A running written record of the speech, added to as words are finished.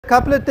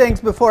couple of things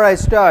before I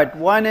start.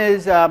 One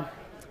is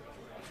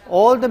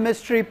all the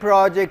mystery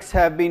projects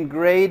have been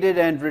graded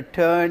and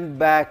returned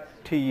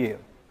back to you.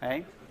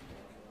 Right?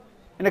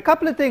 And a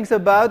couple of things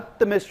about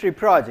the mystery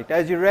project.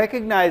 As you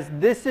recognize,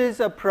 this is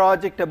a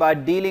project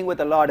about dealing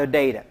with a lot of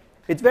data.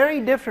 It's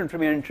very different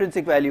from your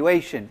intrinsic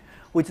valuation,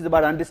 which is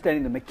about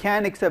understanding the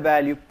mechanics of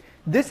value.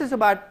 This is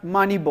about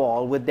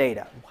Moneyball with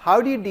data.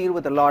 How do you deal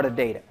with a lot of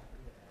data?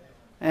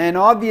 And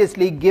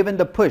obviously, given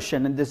the push,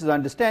 and this is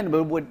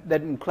understandable,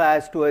 that in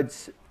class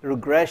towards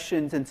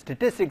regressions and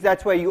statistics,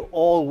 that's where you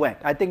all went.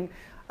 I think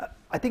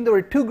there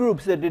were two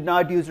groups that did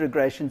not use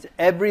regressions.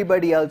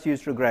 Everybody else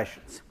used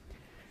regressions.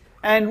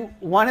 And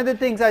one of the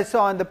things I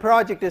saw in the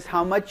project is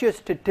how much your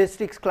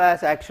statistics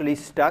class actually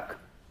stuck.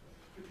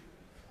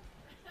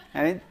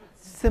 I mean,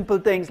 simple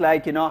things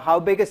like, how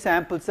big a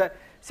sample size.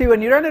 See,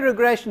 when you run a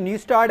regression, you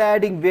start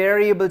adding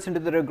variables into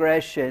the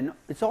regression.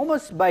 It's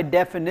almost by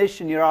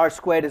definition your R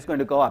squared is going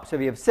to go up. So if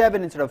you have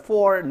 7 instead of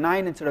 4,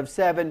 9 instead of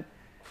 7.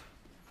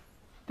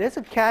 There's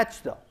a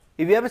catch, though.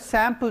 If you have a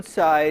sample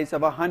size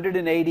of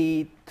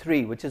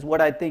 183, which is what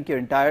I think your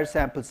entire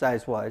sample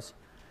size was,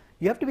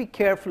 you have to be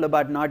careful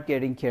about not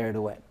getting carried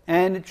away.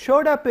 And it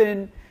showed up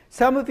in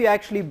some of you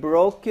actually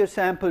broke your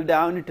sample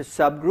down into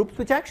subgroups,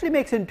 which actually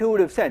makes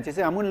intuitive sense. You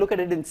say, I'm going to look at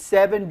it in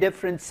 7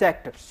 different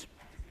sectors.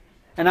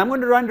 And I'm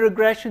going to run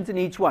regressions in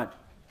each one.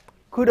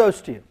 Kudos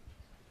to you.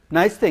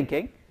 Nice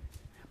thinking.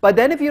 But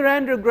then if you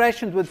ran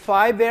regressions with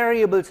 5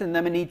 variables in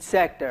them in each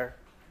sector,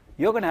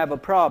 you're going to have a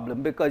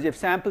problem because you have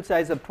sample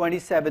size of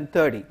 27,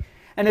 30.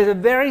 And there's a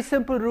very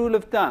simple rule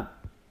of thumb.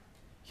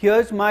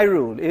 Here's my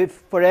rule. If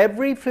for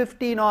every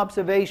 15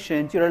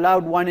 observations, you're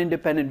allowed 1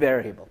 independent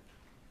variable.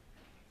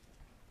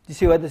 You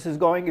see where this is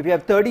going? If you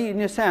have 30 in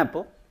your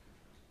sample,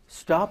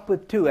 stop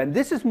with 2. And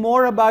this is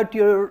more about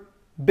your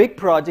big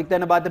project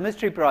than about the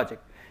mystery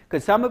project.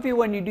 Because some of you,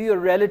 when you do your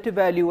relative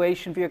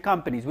valuation for your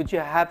companies, which you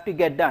have to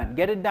get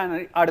it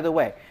done out of the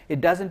way.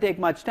 It doesn't take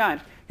much time.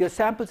 Your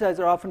sample size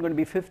are often going to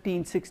be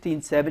 15,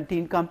 16,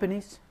 17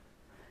 companies.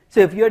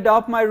 So if you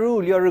adopt my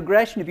rule, your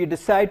regression, if you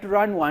decide to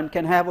run one,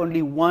 can have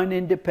only 1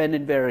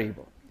 independent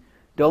variable.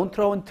 Don't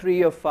throw in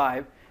 3 or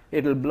 5.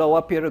 It'll blow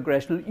up your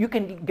regression. You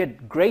can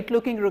get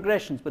great-looking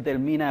regressions, but they'll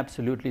mean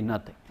absolutely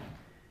nothing.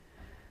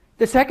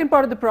 The second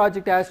part of the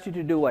project asked you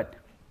to do what?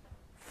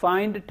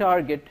 Find a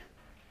target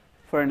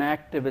for an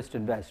activist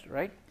investor,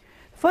 right?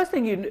 The first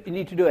thing you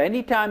need to do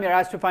anytime you're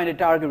asked to find a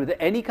target with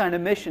any kind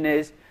of mission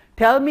is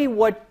tell me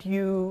what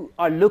you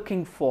are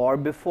looking for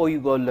before you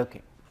go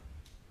looking.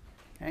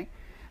 Okay?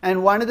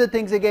 And one of the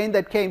things, again,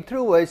 that came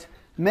through was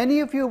many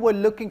of you were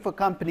looking for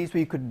companies where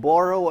you could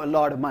borrow a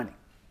lot of money.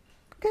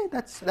 Okay,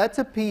 that's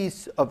a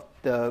piece of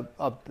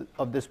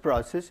this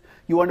process.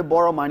 You want to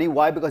borrow money.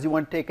 Why? Because you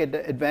want to take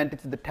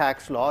advantage of the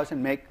tax laws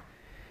and make.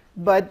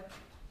 But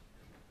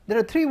there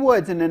are 3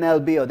 words in an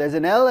LBO. There's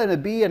an L and a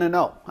B and an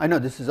O. I know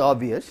this is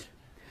obvious.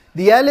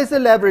 The L is the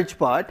leverage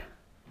part.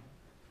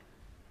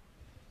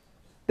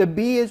 The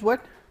B is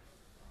what?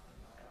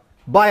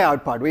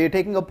 Buyout part, where you're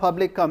taking a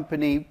public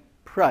company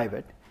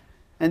private.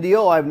 And the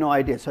O, I have no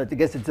idea. So I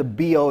guess it's a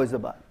BO is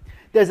about.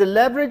 There's a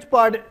leverage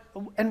part.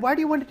 And why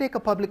do you want to take a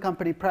public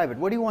company private?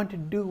 What do you want to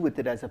do with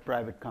it as a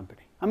private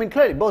company? I mean,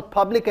 clearly, both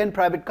public and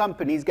private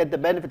companies get the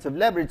benefits of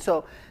leverage.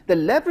 So the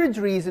leverage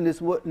reason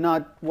is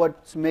not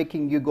what's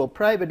making you go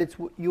private. It's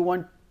you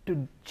want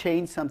to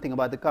change something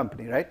about the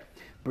company, right?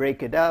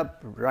 Break it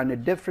up, run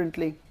it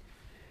differently.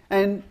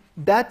 And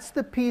that's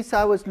the piece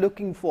I was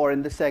looking for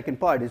in the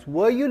second part, is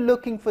were you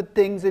looking for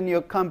things in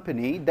your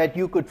company that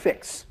you could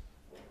fix?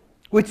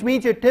 Which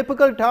means your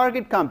typical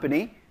target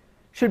company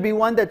should be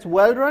one that's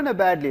well-run or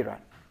badly run.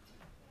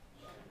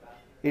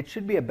 It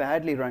should be a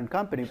badly run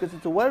company, because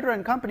it's a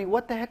well-run company.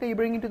 What the heck are you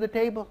bringing to the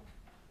table?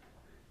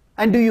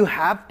 And do you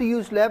have to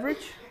use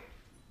leverage?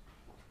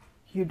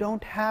 You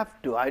don't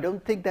have to. I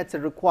don't think that's a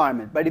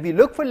requirement. But if you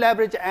look for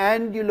leverage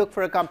and you look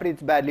for a company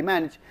that's badly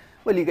managed,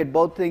 well, you get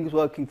both things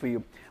working for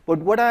you. But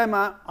what I'm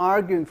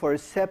arguing for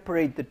is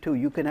separate the two.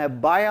 You can have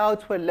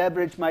buyouts where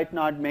leverage might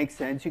not make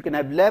sense. You can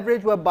have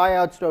leverage where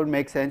buyouts don't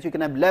make sense. You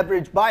can have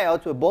leverage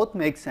buyouts where both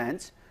make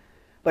sense.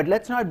 But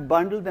let's not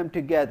bundle them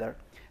together.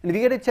 And if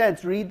you get a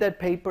chance, read that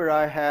paper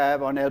I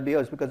have on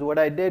LBOs, because what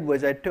I did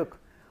was I took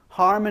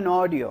Harman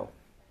Audio.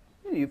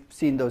 You've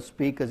seen those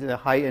speakers in the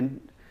high-end.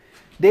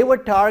 They were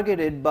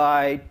targeted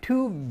by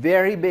 2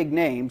 very big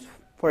names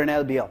for an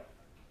LBO.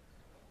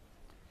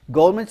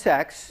 Goldman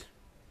Sachs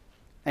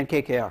and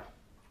KKR.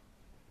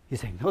 You're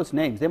saying, those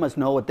names, they must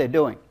know what they're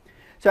doing.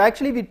 So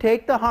actually, if you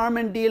take the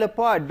Harman deal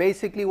apart,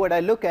 basically what I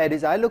look at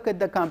is I look at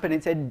the company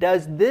and say,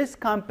 does this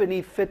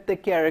company fit the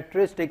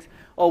characteristics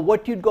or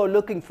what you'd go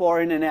looking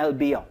for in an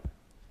LBO?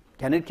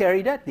 Can it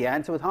carry that? The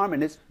answer with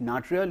Harman is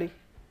not really.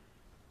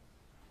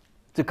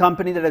 It's a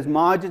company that has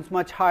margins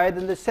much higher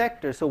than the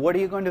sector. So what are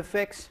you going to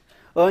fix?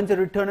 Earns a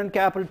return on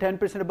capital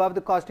 10% above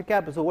the cost of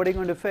capital. So what are you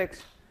going to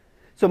fix?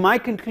 So my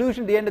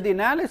conclusion at the end of the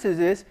analysis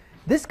is,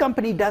 this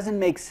company doesn't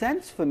make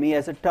sense for me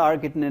as a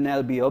target in an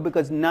LBO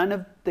because none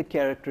of the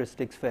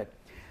characteristics fit.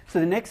 So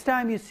the next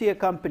time you see a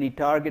company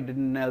targeted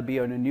in an LB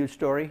or in a news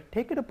story,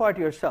 take it apart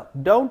yourself.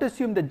 Don't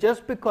assume that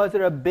just because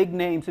there are big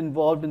names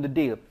involved in the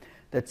deal,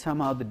 that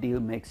somehow the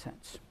deal makes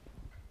sense.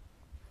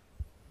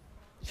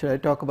 Should I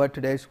talk about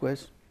today's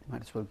quiz?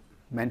 Might as well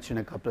mention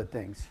a couple of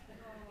things.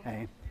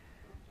 Okay.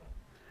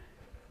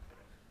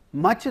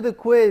 Much of the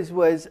quiz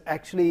was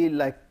actually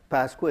like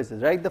past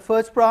quizzes, right? The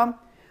first problem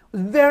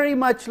was very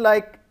much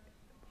like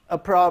a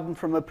problem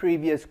from a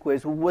previous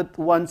quiz with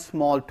one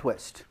small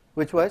twist,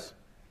 which was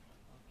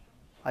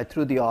I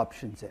threw the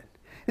options in.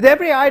 With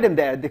every item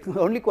there, the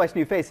only question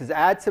you face is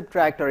add,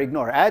 subtract, or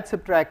ignore. Add,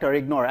 subtract, or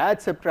ignore.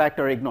 Add, subtract,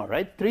 or ignore,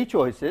 right? 3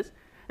 choices.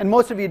 And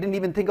most of you didn't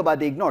even think about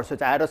the ignore, so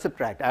it's add or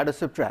subtract, add or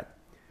subtract.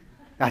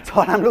 That's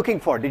what I'm looking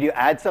for. Did you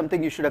add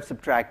something you should have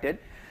subtracted?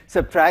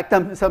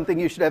 Subtract something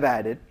you should have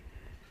added?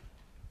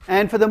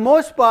 And for the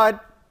most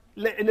part,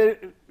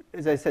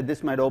 as I said,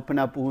 this might open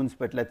up wounds,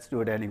 but let's do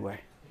it anyway.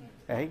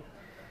 Okay?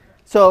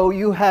 So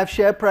you have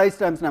share price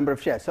times number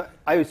of shares. So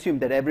I assume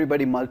that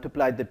everybody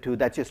multiplied the 2.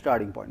 That's your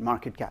starting point,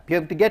 market cap. You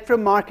have to get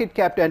from market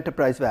cap to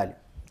enterprise value.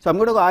 So I'm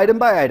going to go item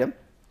by item.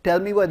 Tell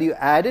me whether you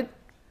added,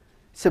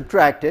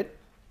 subtracted,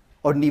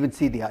 or didn't even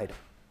see the item.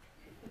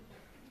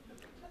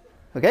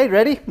 Okay,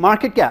 ready?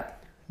 Market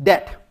cap,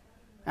 debt,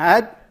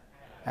 add.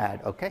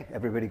 Okay,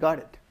 everybody got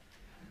it,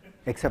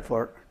 except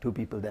for 2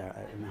 people there.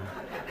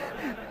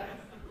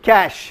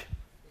 Cash.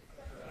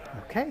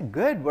 Okay,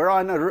 good. We're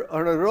on a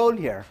roll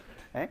here.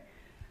 Okay.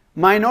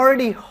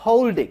 Minority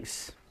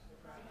holdings.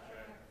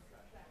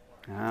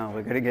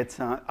 We're going to get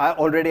some.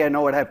 Already I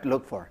know what I have to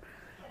look for.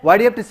 Why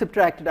do you have to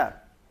subtract it out?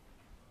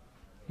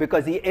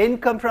 Because the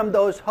income from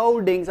those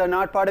holdings are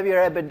not part of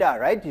your EBITDA,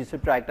 right? You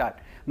subtract out.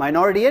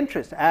 Minority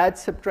interest, add,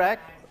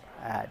 subtract,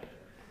 add.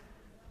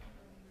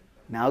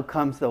 Now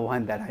comes the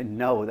one that I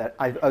know that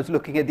I was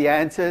looking at the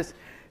answers.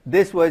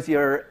 This was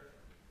your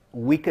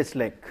weakest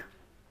link.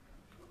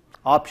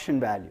 Option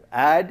value,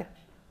 add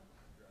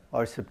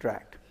or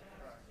subtract.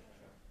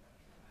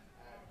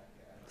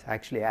 It's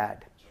actually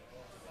add.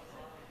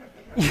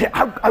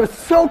 Yeah, I was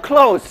so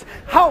close.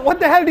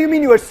 What the hell do you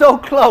mean you were so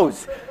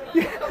close?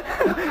 This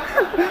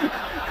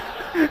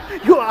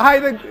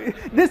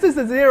is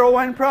a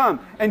 0-1 problem,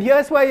 and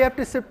here's why you have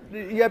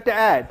to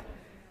add.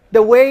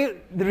 The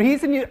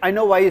reason I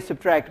know why you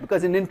subtract,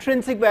 because in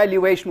intrinsic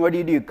valuation, what do?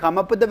 You come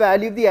up with the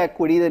value of the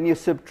equity, then you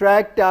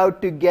subtract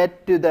out to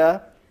get to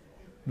the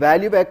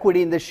value of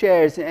equity in the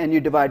shares, and you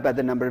divide by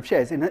the number of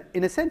shares.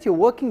 In a sense, you're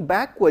working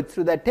backwards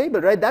through that table,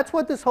 right? That's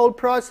what this whole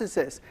process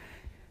is.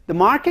 The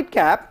market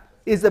cap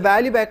is the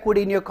value of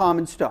equity in your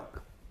common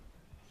stock.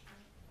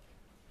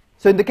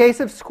 So in the case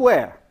of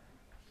Square,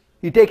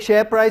 you take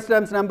share price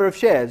times number of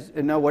shares,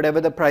 whatever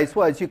the price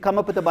was, you come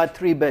up with about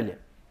 3 billion.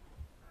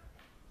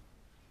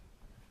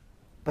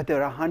 But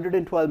there are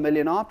 112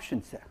 million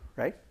options there,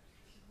 right?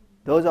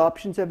 Those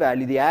options are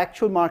valued. The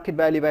actual market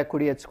value of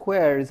equity at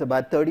Square is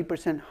about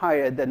 30%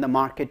 higher than the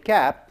market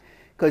cap,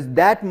 because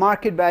that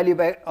market value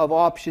of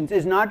options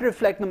is not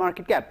reflecting the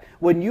market cap.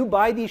 When you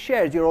buy these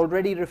shares, you're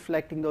already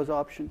reflecting those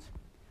options.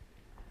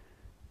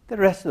 The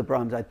rest of the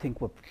problems, I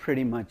think, were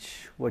pretty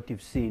much what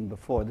you've seen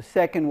before. The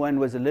second one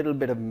was a little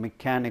bit of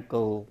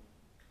mechanical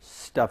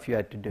stuff you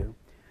had to do.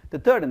 The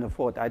third and the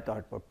fourth, I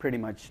thought, were pretty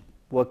much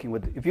working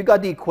with, if you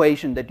got the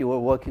equation that you were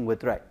working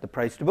with right, the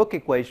price to book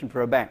equation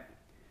for a bank,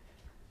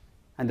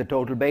 and the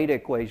total beta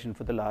equation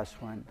for the last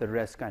one, the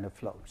rest kind of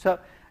flowed. So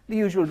the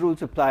usual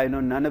rules apply.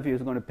 None of you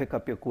is going to pick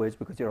up your quiz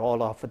because you're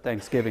all off for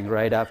Thanksgiving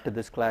right after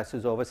this class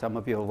is over. Some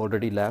of you have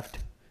already left.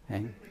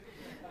 Okay?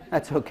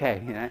 That's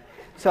okay.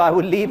 So I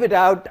will leave it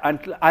out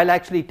until I'll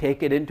actually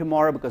take it in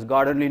tomorrow, because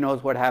God only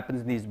knows what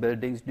happens in these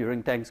buildings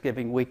during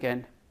Thanksgiving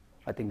weekend.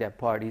 I think they have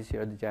parties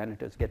here, the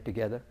janitors get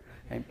together.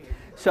 Okay?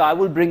 So I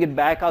will bring it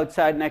back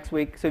outside next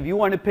week. So if you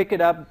want to pick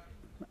it up,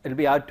 it'll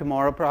be out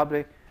tomorrow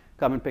probably.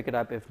 Come and pick it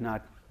up. If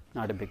not,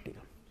 not a big deal.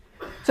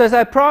 So as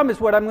I promised,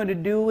 what I'm going to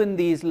do in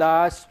these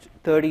last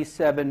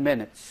 37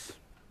 minutes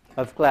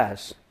of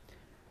class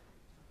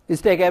is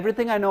take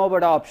everything I know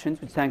about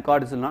options, which thank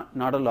God is not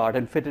a lot,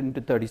 and fit it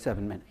into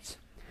 37 minutes.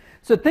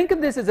 So think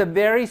of this as a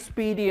very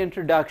speedy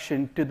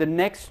introduction to the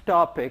next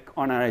topic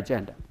on our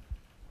agenda.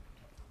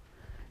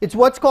 It's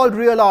what's called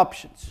real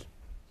options.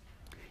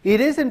 It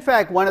is, in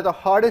fact, one of the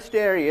hardest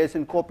areas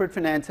in corporate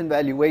finance and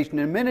valuation.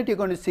 In a minute, you're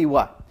going to see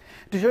why.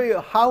 To show you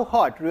how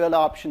hot real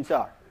options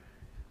are.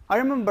 I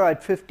remember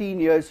at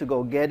 15 years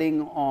ago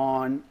getting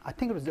on, I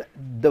think it was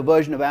the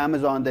version of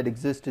Amazon that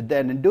existed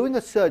then, and doing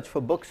a search for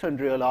books on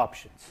real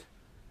options.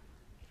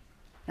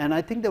 And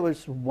I think there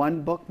was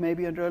 1 book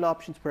maybe on real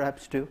options,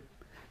 perhaps 2.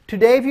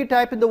 Today, if you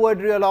type in the word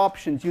real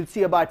options, you'll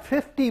see about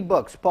 50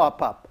 books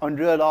pop up on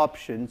real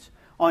options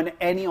on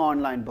any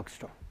online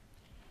bookstore.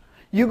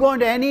 You go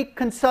into any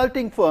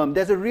consulting firm,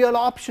 there's a real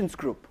options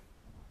group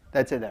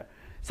that's in there.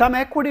 Some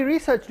equity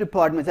research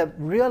departments have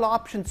real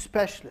options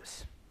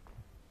specialists.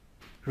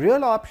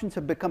 Real options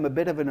have become a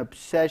bit of an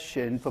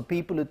obsession for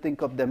people who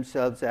think of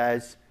themselves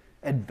as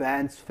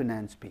advanced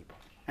finance people.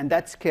 And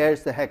that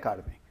scares the heck out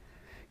of me.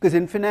 Because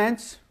in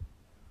finance,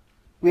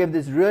 we have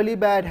this really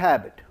bad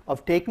habit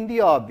of taking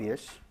the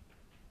obvious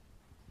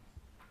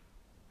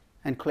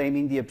and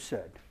claiming the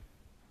absurd,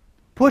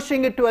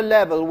 pushing it to a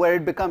level where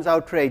it becomes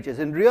outrageous.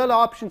 And real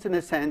options, in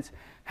a sense,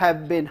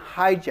 have been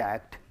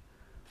hijacked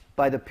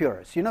by the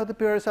purists. You know, the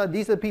purists are,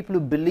 these are people who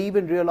believe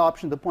in real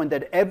options to the point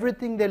that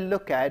everything they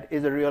look at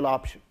is a real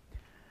option.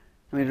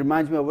 I mean, it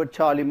reminds me of what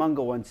Charlie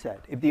Munger once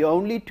said. If the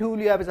only tool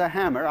you have is a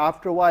hammer,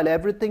 after a while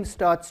everything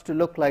starts to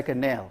look like a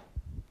nail.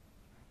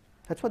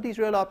 That's what these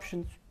real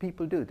options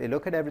people do. They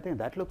look at everything.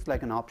 That looks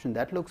like an option.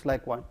 That looks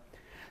like one.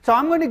 So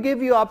I'm going to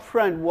give you up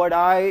front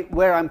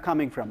where I'm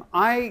coming from.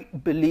 I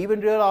believe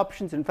in real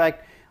options. In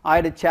fact, I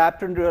had a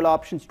chapter in real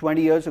options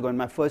 20 years ago in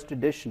my first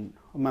edition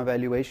of my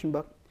valuation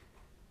book.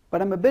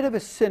 But I'm a bit of a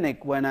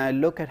cynic when I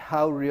look at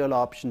how real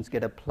options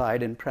get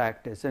applied in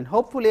practice. And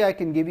hopefully I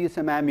can give you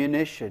some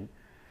ammunition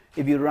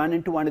if you run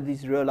into one of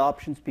these real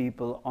options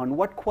people on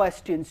what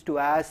questions to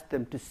ask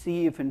them to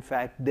see if, in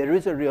fact, there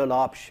is a real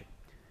option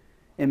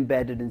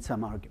embedded in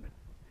some argument.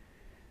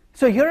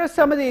 So here are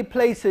some of the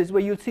places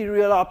where you'll see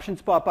real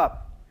options pop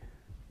up.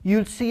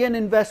 You'll see an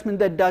investment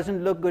that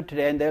doesn't look good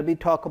today, and there'll be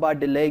talk about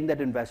delaying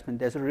that investment.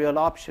 There's a real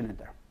option in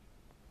there.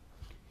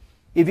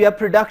 If you have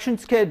production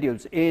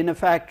schedules in a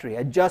factory,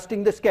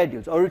 adjusting the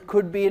schedules, or it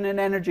could be in an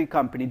energy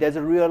company, there's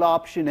a real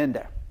option in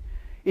there.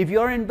 If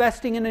you're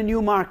investing in a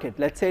new market,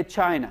 let's say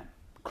China,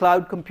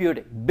 cloud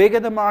computing, bigger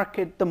the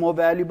market, the more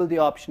valuable the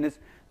option is,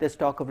 there's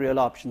talk of real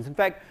options. In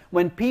fact,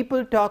 when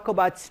people talk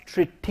about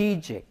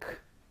strategic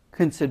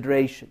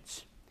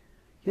considerations,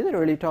 they're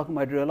really talking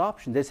about real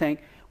options. They're saying,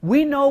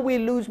 we know we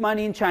lose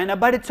money in China,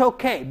 but it's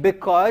okay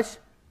because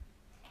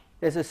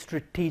there's a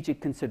strategic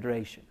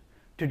consideration.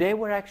 Today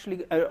we're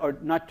actually, or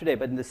not today,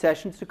 but in the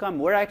sessions to come,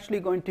 we're actually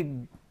going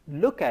to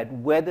look at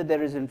whether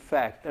there is in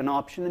fact an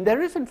option, and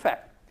there is in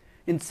fact,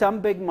 in some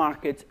big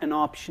markets, an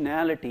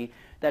optionality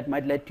that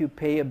might let you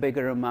pay a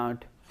bigger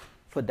amount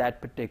for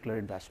that particular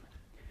investment.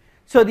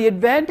 So the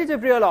advantage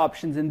of real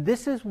options, and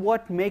this is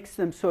what makes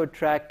them so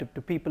attractive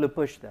to people who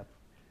push them,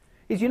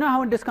 is you know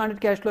how in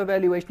discounted cash flow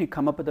evaluation you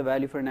come up with a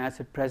value for an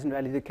asset, present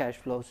value of the cash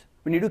flows.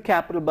 When you do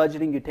capital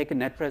budgeting, you take a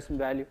net present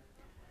value.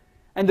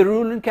 And the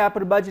rule in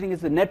capital budgeting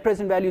is the net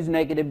present value is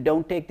negative,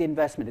 don't take the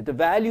investment. If the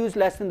value is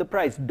less than the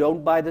price,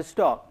 don't buy the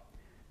stock.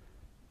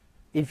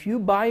 If you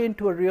buy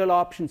into a real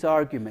options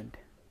argument,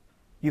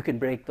 you can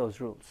break those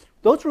rules.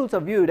 Those rules are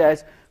viewed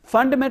as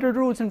fundamental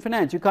rules in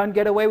finance. You can't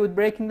get away with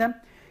breaking them.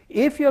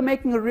 If you're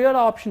making a real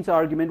options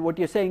argument, what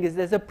you're saying is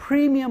there's a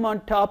premium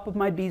on top of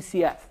my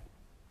DCF.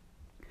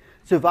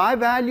 So if I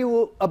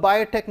value a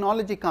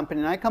biotechnology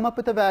company and I come up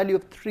with a value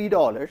of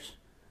 $3,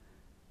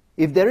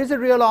 if there is a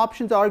real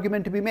options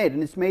argument to be made,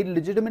 and it's made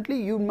legitimately,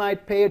 you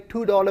might pay a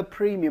 $2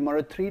 premium or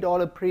a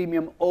 $3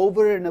 premium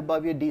over and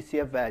above your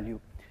DCF value.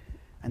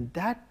 And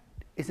that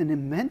is an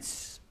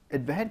immense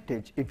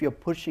advantage if you're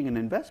pushing an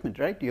investment,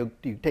 right? You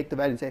take the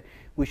value and say,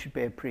 we should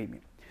pay a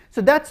premium.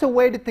 So that's a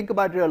way to think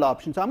about real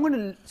options. I'm going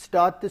to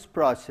start this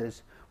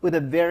process with a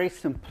very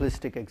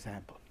simplistic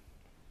example.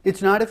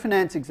 It's not a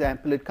finance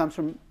example. It comes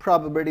from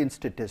probability and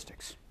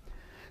statistics.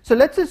 So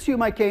let's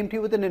assume I came to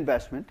you with an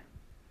investment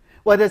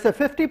where there's a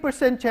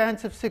 50%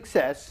 chance of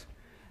success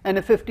and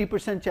a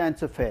 50%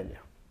 chance of failure.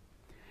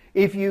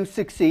 If you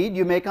succeed,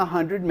 you make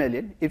 100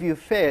 million. If you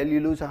fail, you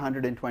lose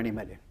 120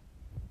 million.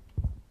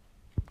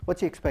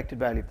 What's the expected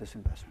value of this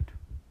investment?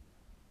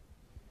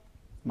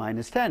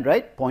 Minus 10,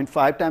 right?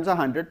 0.5 times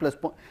 100 plus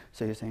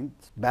so you're saying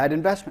it's bad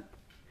investment.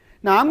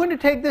 Now I'm going to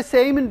take the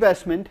same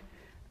investment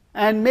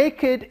and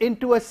make it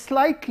into a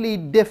slightly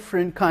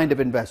different kind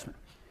of investment.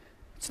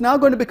 It's now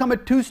going to become a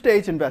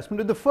two-stage investment.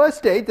 In the first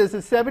stage, there's a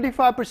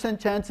 75%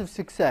 chance of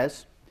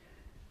success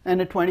and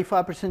a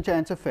 25%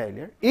 chance of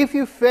failure. If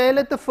you fail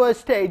at the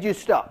first stage, you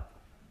stop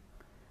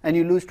and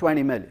you lose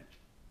 20 million.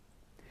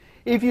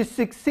 If you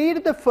succeed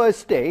at the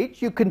first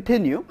stage, you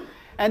continue,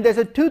 and there's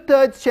a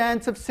 2/3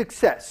 chance of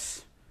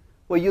success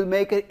where you'll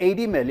make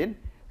 80 million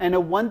and a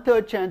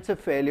 1/3 chance of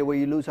failure where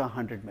you lose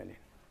 100 million.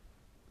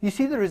 You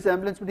see the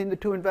resemblance between the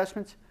two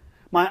investments?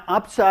 My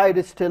upside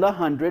is still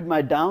 100,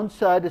 my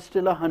downside is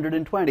still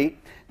 120.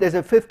 There's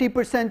a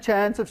 50%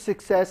 chance of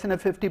success and a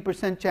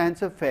 50%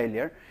 chance of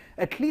failure.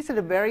 At least at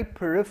a very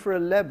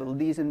peripheral level,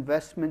 these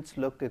investments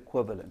look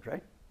equivalent,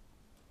 right?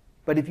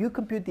 But if you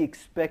compute the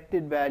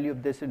expected value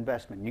of this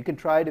investment, you can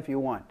try it if you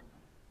want,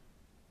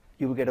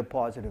 you will get a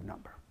positive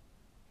number.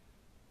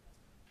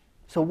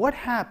 So what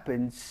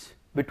happens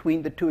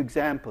between the two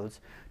examples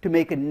to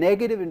make a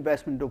negative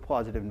investment into a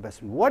positive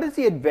investment? What is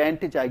the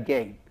advantage I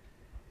gain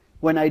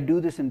when I do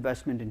this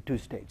investment in two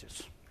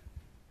stages?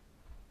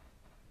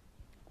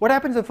 What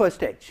happens in the first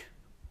stage?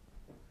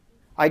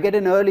 I get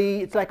an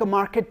early, it's like a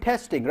market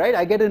testing, right?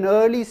 I get an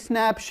early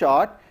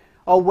snapshot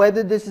of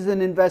whether this is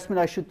an investment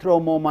I should throw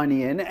more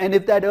money in. And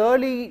if that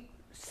early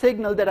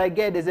signal that I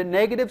get is a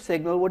negative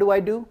signal,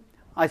 what do?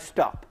 I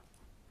stop.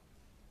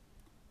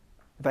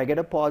 If I get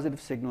a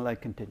positive signal, I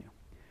continue.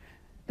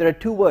 There are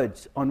two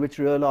words on which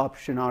real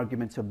option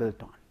arguments are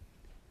built on.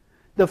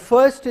 The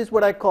first is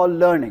what I call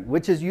learning,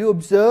 which is you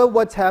observe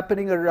what's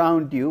happening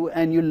around you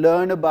and you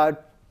learn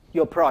about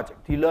your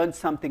project. You learn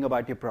something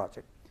about your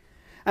project.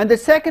 And the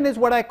second is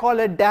what I call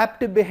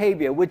adaptive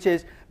behavior, which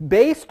is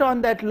based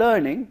on that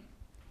learning,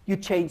 you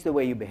change the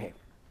way you behave.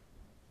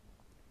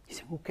 You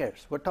say, who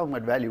cares? We're talking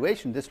about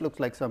valuation. This looks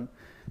like some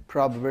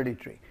probability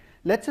tree.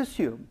 Let's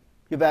assume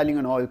you're valuing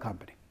an oil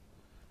company.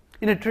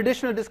 In a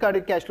traditional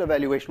discounted cash flow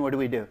valuation, what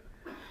do?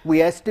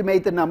 We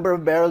estimate the number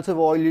of barrels of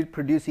oil you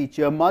produce each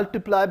year,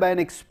 multiply by an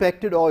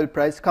expected oil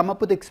price, come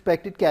up with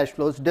expected cash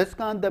flows,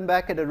 discount them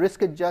back at a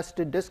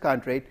risk-adjusted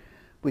discount rate.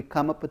 We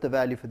come up with the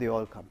value for the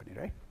oil company,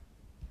 right?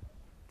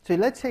 So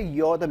let's say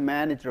you're the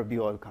manager of the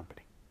oil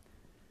company.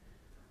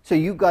 So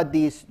you got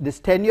this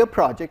 10-year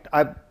project.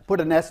 I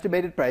put an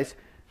estimated price.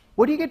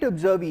 What do you get to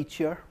observe each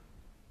year?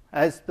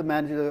 As the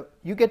manager,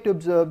 you get to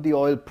observe the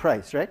oil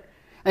price, right?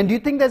 And do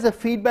you think there's a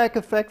feedback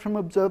effect from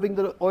observing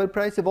the oil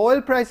price? If oil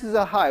prices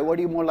are high, what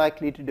are you more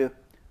likely to do?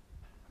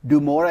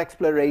 Do more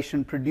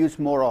exploration, produce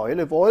more oil.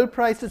 If oil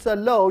prices are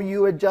low,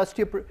 you adjust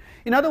your...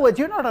 In other words,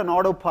 you're not on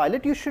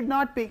autopilot. You should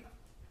not be. Do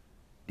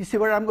you see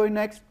where I'm going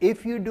next?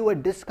 If you do a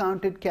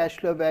discounted cash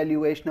flow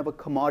valuation of a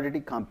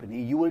commodity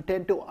company, you will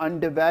tend to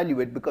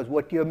undervalue it, because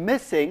what you're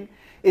missing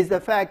is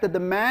the fact that the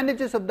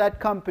managers of that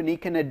company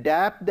can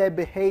adapt their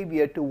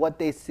behavior to what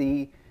they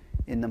see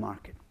in the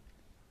market.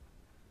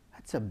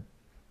 That's a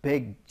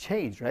big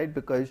change, right?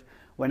 Because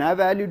when I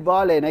valued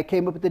Vale and I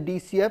came up with the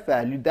DCF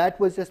value, that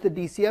was just the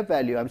DCF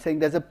value. I'm saying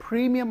there's a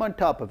premium on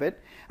top of it,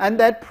 and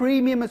that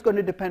premium is going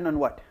to depend on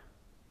what?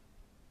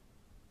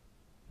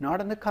 Not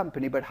on the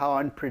company, but how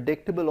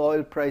unpredictable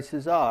oil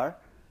prices are,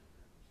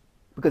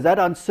 because that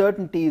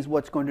uncertainty is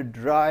what's going to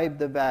drive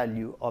the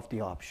value of the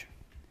option.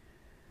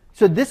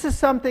 So this is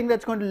something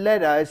that's going to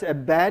let us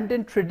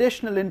abandon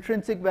traditional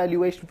intrinsic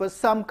valuation for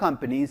some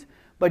companies,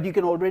 but you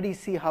can already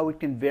see how it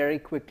can very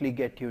quickly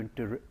get you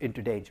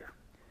into danger.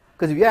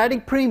 Because if you're adding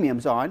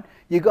premiums on,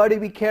 you've got to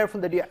be careful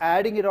that you're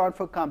adding it on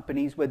for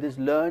companies where this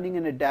learning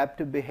and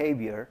adaptive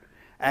behavior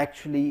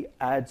actually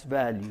adds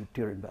value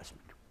to your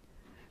investment.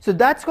 So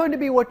that's going to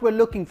be what we're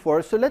looking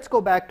for. So let's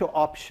go back to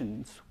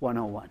options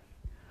 101.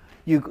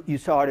 You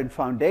saw it in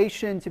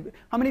foundations.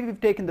 How many of you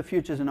have taken the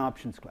futures and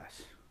options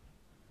class?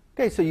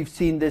 Okay, so you've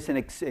seen this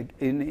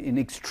in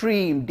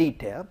extreme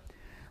detail.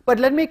 But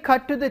let me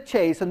cut to the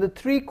chase on the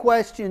 3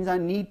 questions I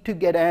need to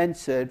get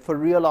answered for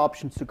real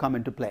options to come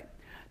into play.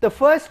 The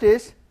first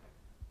is,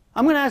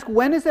 I'm going to ask,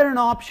 when is there an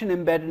option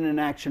embedded in an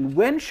action?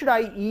 When should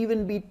I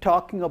even be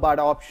talking about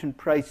option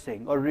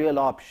pricing or real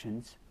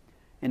options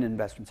in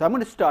investment? So I'm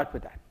going to start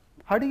with that.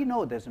 How do you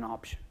know there's an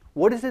option?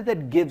 What is it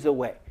that gives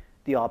away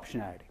the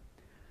optionality?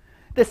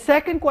 The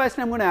second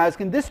question I'm going to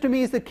ask, and this to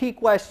me is the key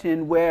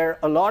question where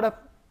a lot of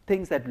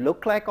things that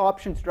look like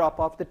options drop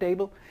off the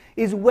table,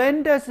 is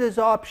when does this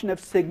option have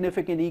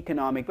significant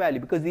economic value?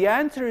 Because the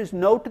answer is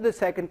no to the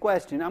second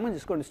question. I'm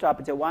just going to stop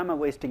and say, why am I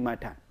wasting my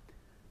time?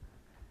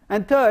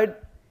 And third,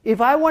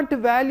 if I want to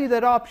value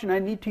that option, I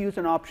need to use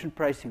an option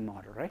pricing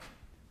model, right?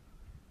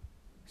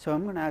 So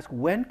I'm going to ask,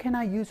 when can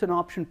I use an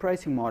option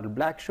pricing model,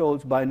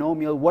 Black-Scholes,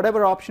 binomial,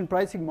 whatever option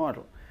pricing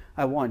model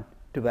I want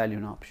to value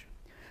an option?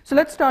 So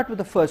let's start with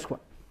the first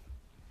one.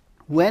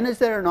 When is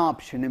there an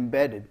option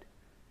embedded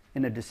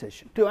in a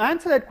decision? To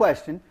answer that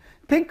question,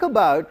 think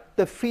about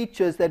the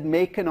features that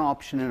make an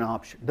option an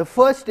option. The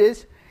first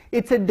is,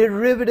 it's a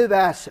derivative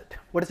asset.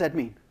 What does that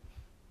mean?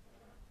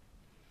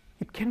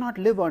 It cannot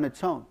live on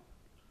its own.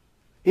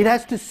 It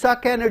has to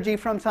suck energy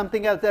from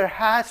something else. There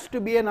has to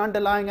be an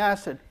underlying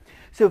asset.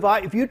 So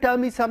if you tell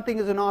me something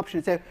is an option,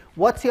 you say,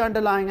 what's the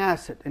underlying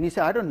asset? And you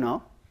say, I don't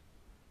know.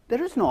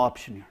 There is no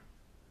option here.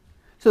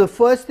 So the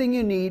first thing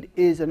you need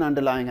is an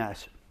underlying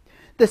asset.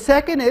 The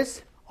second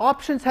is,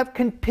 options have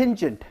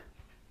contingent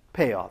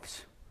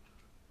payoffs.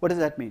 What does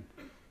that mean?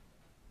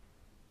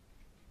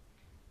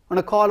 On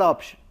a call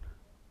option,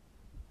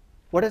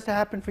 what has to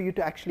happen for you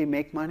to actually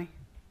make money?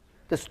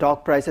 The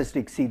stock price has to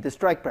exceed the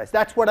strike price.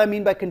 That's what I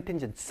mean by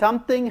contingent.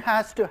 Something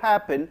has to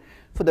happen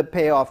for the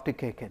payoff to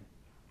kick in.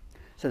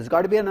 So there's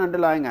got to be an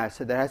underlying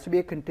asset, there has to be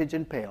a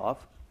contingent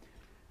payoff,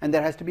 and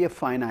there has to be a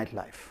finite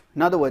life.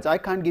 In other words, I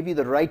can't give you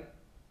the right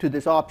to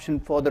this option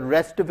for the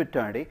rest of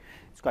eternity.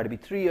 It's got to be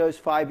 3 years,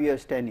 5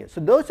 years, 10 years. So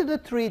those are the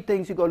 3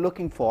 things you go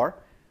looking for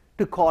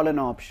to call an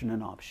option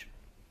an option.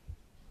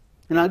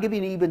 And I'll give you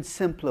an even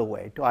simpler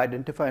way to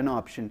identify an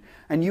option.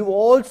 And you've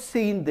all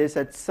seen this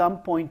at some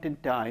point in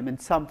time in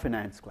some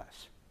finance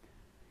class.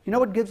 You know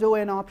what gives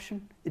away an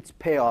option? It's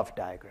payoff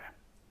diagram.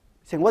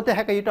 You're saying, what the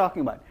heck are you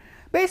talking about?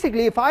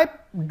 Basically, if I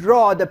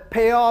draw the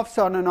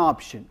payoffs on an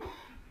option,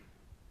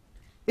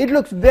 it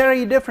looks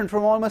very different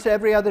from almost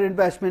every other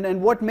investment,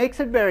 and what makes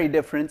it very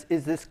different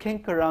is this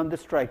kink around the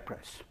strike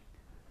price.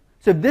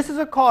 So if this is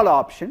a call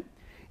option,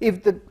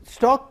 if the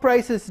stock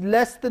price is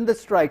less than the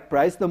strike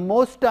price, the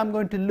most I'm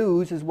going to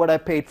lose is what I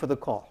paid for the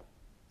call.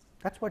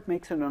 That's what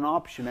makes it an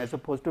option as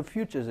opposed to a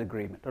futures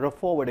agreement or a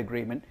forward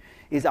agreement,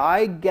 is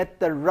I get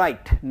the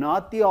right,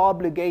 not the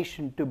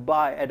obligation, to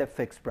buy at a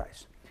fixed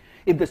price.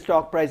 If the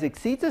stock price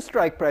exceeds the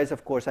strike price,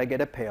 of course, I get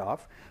a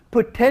payoff,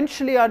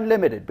 potentially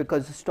unlimited,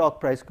 because the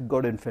stock price could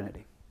go to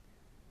infinity.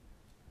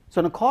 So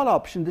in a call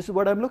option, this is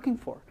what I'm looking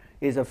for,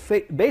 is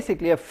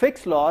basically a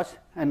fixed loss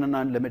and an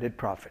unlimited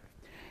profit.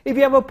 If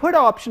you have a put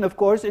option, of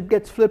course, it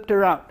gets flipped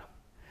around.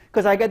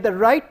 Because I get the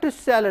right to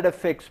sell at a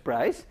fixed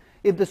price.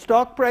 If the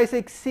stock price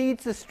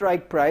exceeds the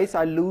strike price,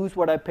 I lose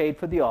what I paid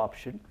for the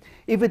option.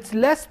 If it's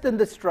less than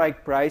the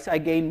strike price, I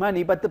gain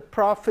money, but the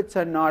profits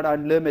are not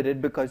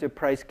unlimited because your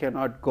price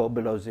cannot go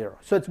below zero.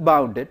 So it's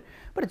bounded,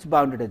 but it's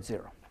bounded at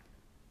zero.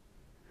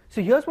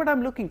 So here's what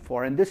I'm looking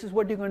for, and this is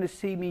what you're going to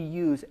see me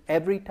use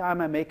every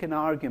time I make an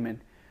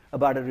argument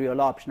about a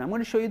real option. I'm going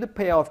to show you the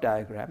payoff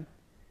diagram.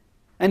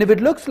 And if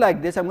it looks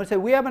like this, I'm going to say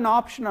we have an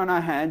option on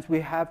our hands, we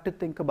have to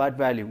think about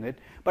valuing it,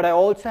 but I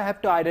also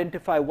have to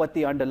identify what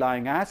the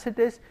underlying asset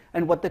is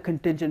and what the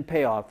contingent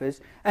payoff is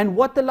and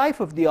what the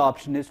life of the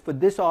option is for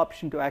this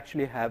option to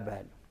actually have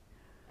value.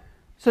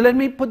 So let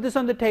me put this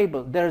on the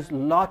table. There's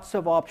lots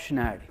of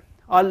optionality.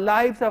 Our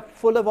lives are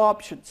full of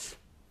options.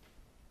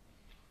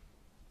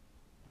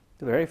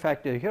 The very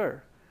fact that you're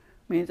here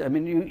means,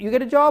 you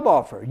get a job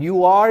offer.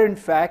 You are, in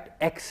fact,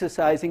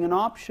 exercising an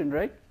option,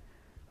 right?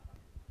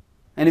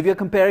 And if you're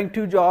comparing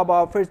two job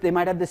offers, they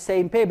might have the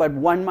same pay, but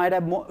one might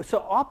have more. So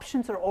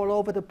options are all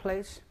over the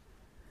place.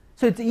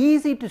 So it's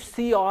easy to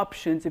see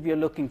options if you're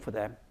looking for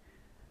them.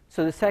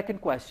 So the second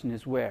question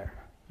is where?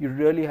 You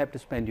really have to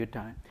spend your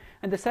time.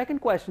 And the second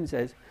question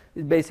is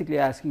basically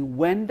asking,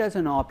 when does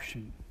an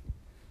option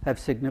have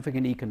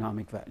significant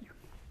economic value?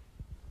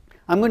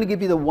 I'm going to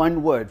give you the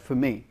one word for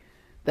me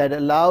that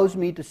allows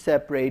me to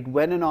separate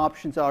when an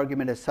options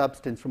argument has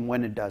substance from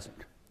when it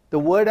doesn't. The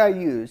word I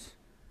use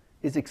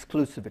is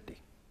exclusivity.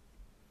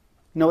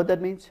 You know what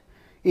that means?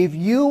 If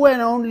you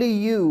and only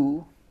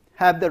you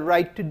have the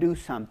right to do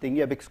something,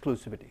 you have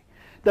exclusivity.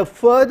 The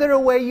further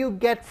away you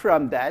get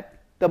from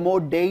that, the more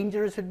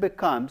dangerous it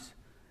becomes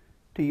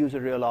to use a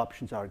real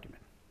options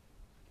argument.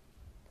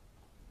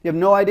 You have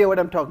no idea what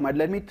I'm talking about.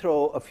 Let me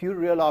throw a few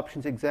real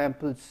options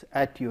examples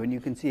at you and you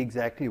can see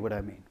exactly what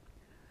I mean.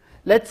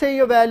 Let's say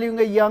you're valuing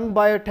a young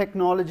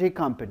biotechnology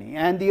company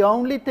and the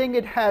only thing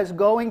it has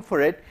going for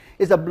it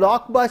is a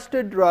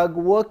blockbuster drug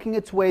working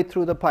its way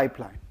through the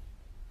pipeline.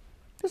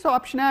 There's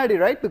optionality,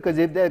 right? Because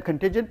if the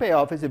contingent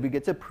payoff is if it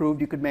gets approved,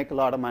 you could make a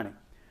lot of money.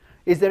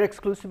 Is there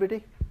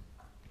exclusivity?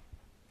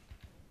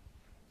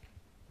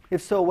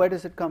 If so, where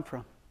does it come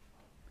from?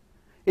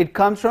 It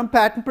comes from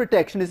patent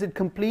protection. Is it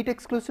complete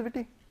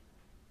exclusivity?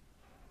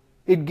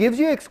 It gives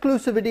you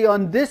exclusivity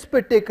on this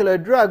particular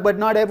drug, but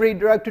not every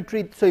drug to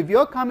treat. So if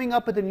you're coming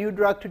up with a new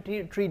drug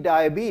to treat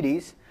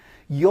diabetes,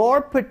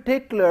 your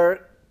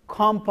particular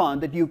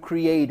compound that you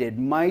created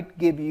might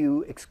give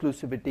you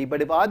exclusivity.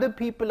 But if other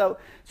people are,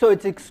 so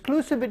it's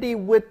exclusivity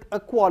with a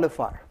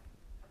qualifier.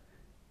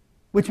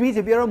 Which means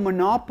if you're a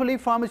monopoly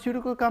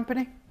pharmaceutical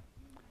company,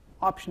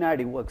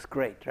 optionality works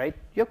great, right?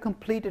 You have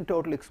complete and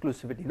total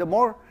exclusivity. The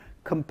more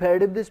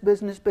competitive this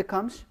business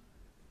becomes,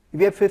 if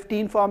you have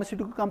 15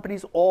 pharmaceutical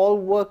companies all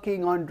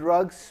working on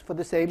drugs for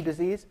the same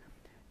disease,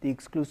 the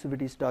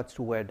exclusivity starts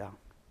to wear down.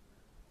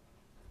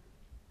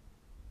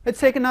 Let's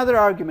take another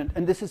argument,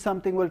 and this is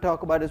something we'll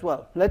talk about as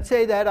well. Let's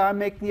say that I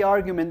make the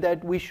argument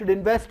that we should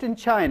invest in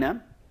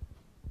China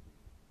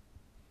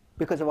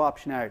because of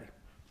optionality.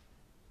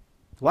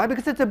 Why?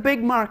 Because it's a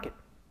big market.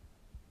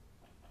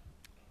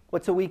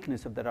 What's the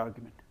weakness of that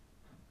argument?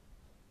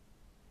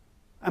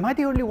 Am I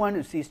the only one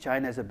who sees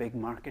China as a big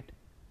market?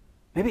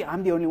 Maybe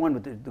I'm the only one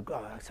with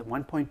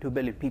 1.2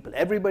 billion people.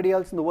 Everybody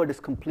else in the world is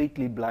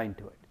completely blind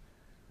to it.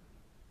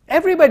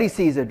 Everybody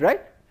sees it,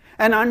 right?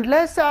 And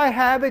unless I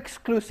have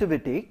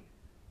exclusivity,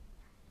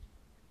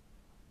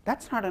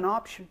 that's not an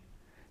option.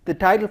 The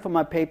title for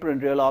my paper in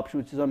Real Option,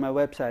 which is on my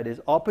website, is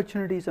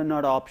Opportunities Are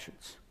Not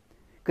Options.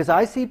 Because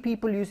I see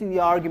people using the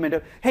argument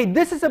of, hey,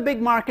 this is a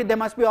big market, there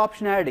must be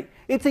optionality.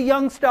 It's a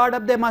young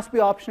startup, there must be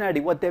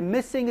optionality. What they're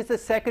missing is the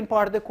second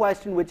part of the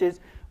question, which is,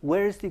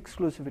 where is the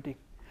exclusivity?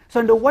 So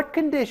under what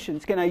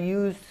conditions can I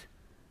use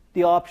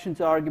the options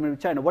argument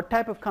with China? What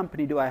type of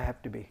company do I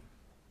have to be?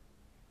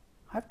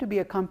 I have to be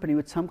a company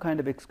with some kind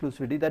of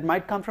exclusivity that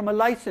might come from a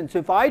license. So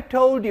if I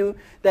told you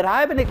that I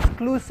have an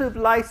exclusive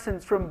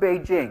license from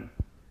Beijing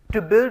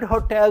to build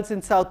hotels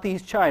in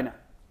Southeast China,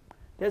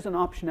 there's an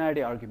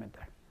optionality argument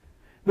there.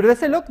 But if I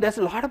say, look, there's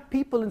a lot of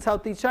people in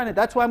Southeast China,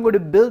 that's why I'm going to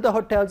build the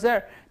hotels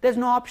there, there's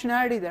no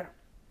optionality there.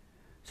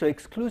 So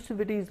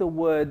exclusivity is the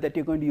word that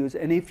you're going to use.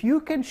 And if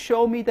you can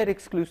show me that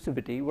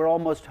exclusivity, we're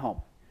almost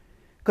home.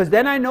 Because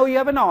then I know you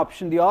have an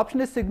option. The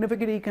option is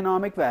significant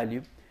economic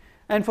value.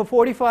 And for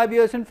 45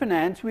 years in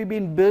finance, we've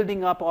been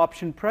building up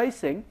option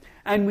pricing.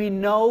 And we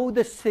know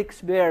the 6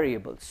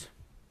 variables.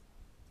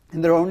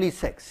 And there are only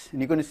 6.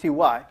 And you're going to see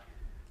why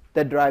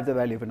that drive the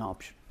value of an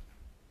option.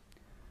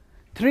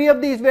 3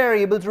 of these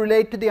variables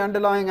relate to the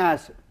underlying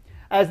asset.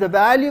 As the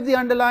value of the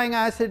underlying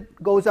asset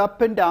goes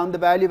up and down, the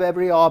value of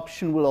every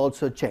option will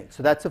also change.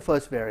 So that's the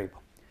first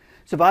variable.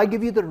 So if I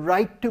give you the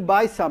right to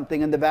buy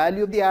something and the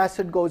value of the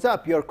asset goes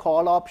up, your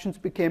call options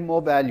became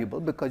more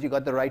valuable because you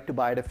got the right to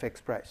buy at a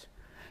fixed price.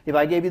 If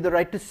I gave you the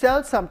right to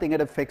sell something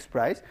at a fixed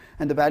price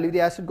and the value of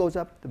the asset goes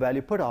up, the value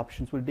of put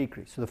options will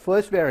decrease. So the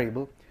first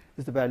variable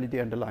is the value of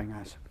the underlying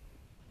asset.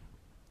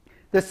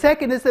 The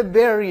second is the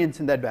variance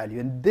in that value,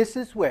 and this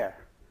is where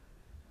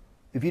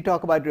if you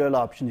talk about real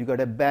options, you've got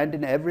to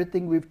abandon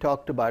everything we've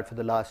talked about for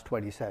the last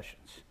 20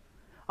 sessions.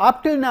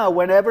 Up till now,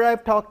 whenever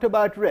I've talked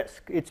about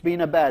risk, it's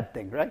been a bad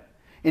thing, right?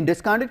 In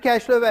discounted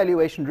cash flow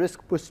valuation,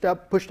 risk pushed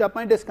up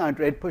my discount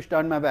rate, pushed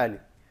down my value.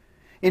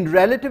 In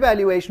relative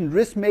valuation,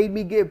 risk made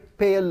me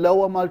pay a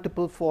lower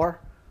multiple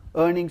for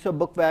earnings or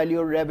book value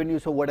or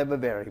revenues or whatever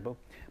variable.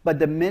 But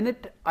the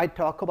minute I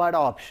talk about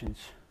options,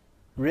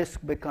 risk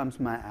becomes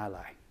my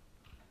ally.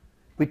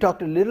 We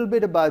talked a little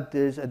bit about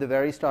this at the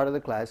very start of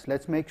the class.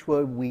 Let's make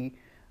sure we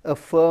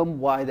affirm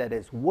why that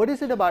is. What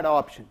is it about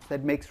options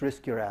that makes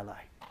risk your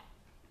ally?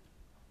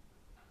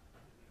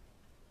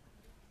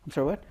 I'm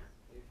sorry, what?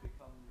 They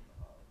become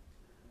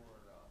more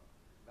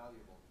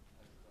valuable.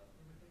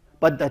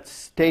 But that's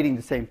stating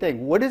the same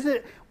thing. What is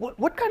it?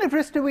 What kind of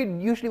risk do we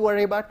usually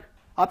worry about?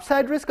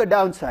 Upside risk or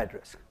downside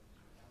risk?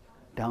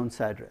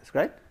 Downside risk,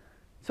 right?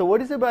 So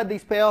what is it about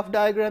these payoff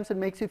diagrams that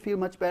makes you feel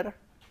much better?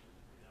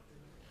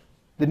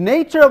 The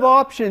nature of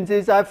options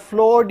is I've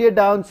floored your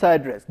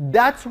downside risk.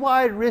 That's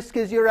why risk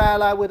is your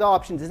ally with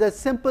options. It's as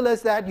simple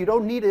as that. You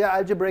don't need an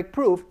algebraic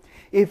proof.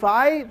 If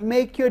I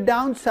make your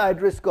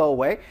downside risk go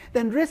away,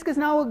 then risk is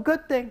now a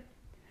good thing.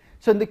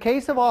 So in the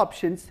case of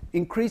options,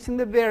 increasing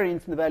the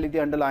variance in the value of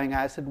the underlying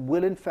asset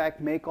will in fact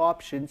make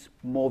options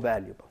more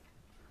valuable.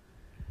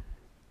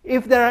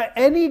 If there are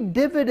any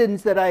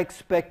dividends that I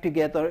expect to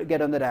get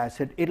on that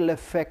asset, it'll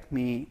affect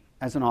me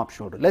as an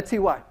option holder. Let's see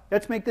why.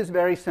 Let's make this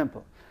very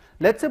simple.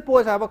 Let's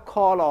suppose I have a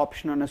call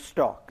option on a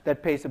stock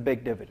that pays a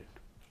big dividend.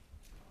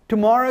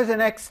 Tomorrow is an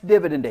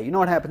ex-dividend day. You know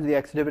what happens to the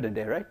ex-dividend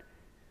day, right?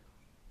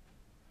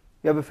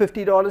 You have a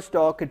 $50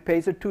 stock, it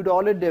pays a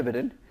 $2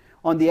 dividend.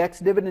 On the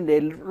ex-dividend day,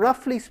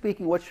 roughly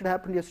speaking, what should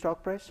happen to your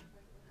stock price?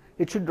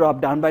 It should drop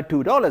down by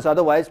 $2.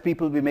 Otherwise,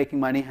 people will be making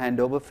money hand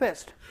over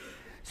fist.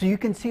 So you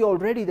can see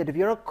already that if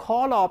you're a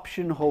call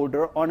option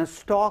holder on a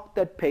stock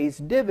that pays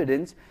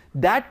dividends,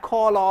 that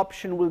call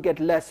option will get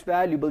less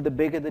valuable the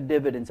bigger the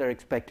dividends are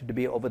expected to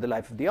be over the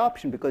life of the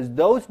option, because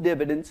those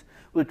dividends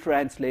will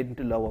translate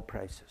into lower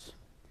prices.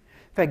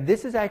 In fact,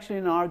 this is actually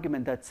an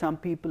argument that some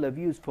people have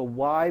used for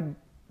why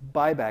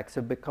buybacks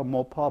have become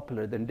more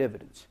popular than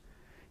dividends.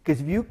 Because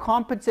if you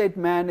compensate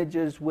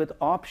managers with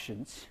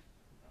options,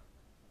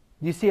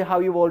 you see how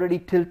you've already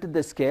tilted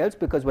the scales,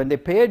 because when they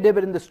pay a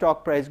dividend, the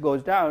stock price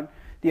goes down.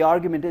 The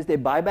argument is they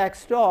buy back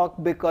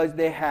stock because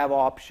they have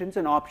options,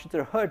 and options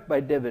are hurt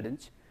by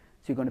dividends,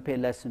 so you're going to pay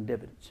less in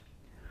dividends.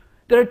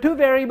 There are two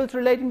variables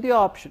relating to the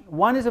option.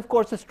 One is, of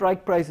course, the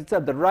strike price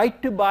itself. The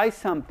right to buy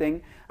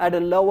something at a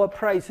lower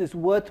price is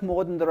worth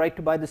more than the right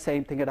to buy the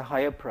same thing at a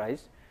higher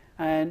price.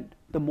 And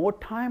the more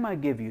time I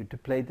give you to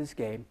play this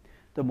game,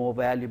 the more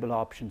valuable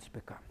options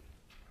become.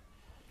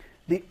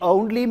 The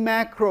only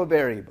macro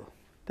variable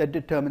that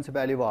determines the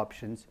value of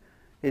options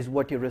is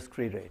what your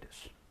risk-free rate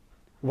is.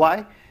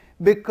 Why?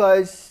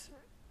 Because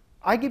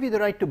I give you the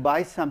right to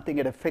buy something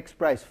at a fixed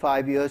price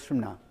 5 years from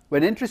now.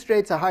 When interest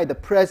rates are high, the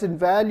present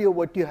value of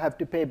what you have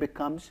to pay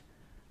becomes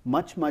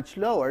much, much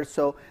lower.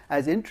 So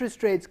as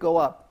interest rates go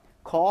up,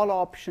 call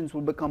options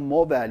will become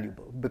more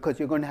valuable because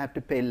you're going to have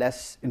to pay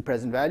less in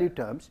present value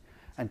terms,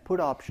 and put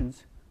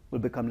options will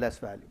become less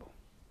valuable.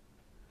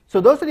 So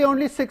those are the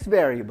only 6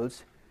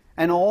 variables,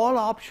 and all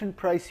option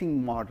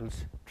pricing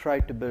models try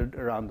to build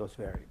around those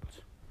variables.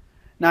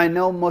 Now, I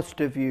know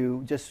most of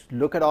you just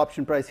look at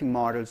option pricing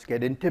models,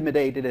 get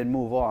intimidated, and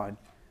move on.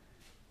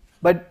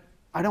 But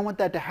I don't want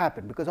that to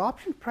happen, because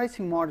option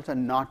pricing models are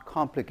not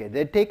complicated.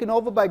 They're taken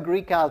over by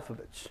Greek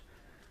alphabets.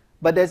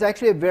 But there's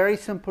actually a very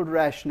simple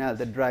rationale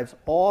that drives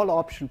all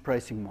option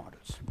pricing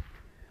models.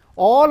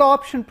 All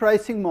option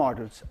pricing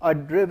models are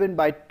driven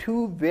by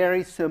 2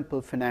 very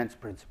simple finance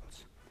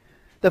principles.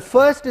 The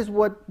first is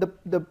what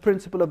the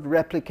principle of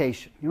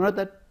replication. You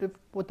know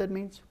what that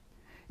means?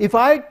 If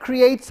I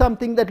create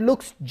something that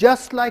looks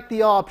just like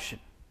the option,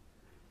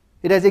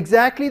 it has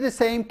exactly the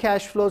same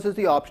cash flows as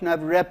the option,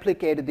 I've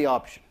replicated the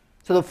option.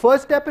 So the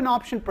first step in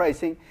option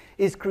pricing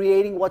is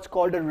creating what's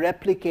called a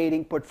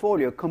replicating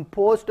portfolio,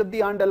 composed of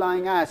the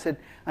underlying asset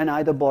and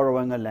either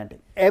borrowing or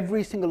lending.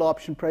 Every single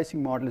option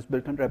pricing model is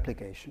built on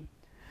replication.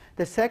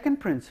 The second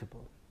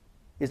principle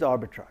is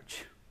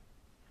arbitrage.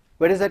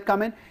 Where does that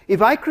come in?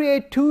 If I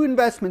create 2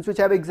 investments which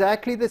have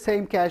exactly the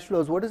same cash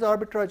flows, what does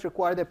arbitrage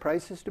require their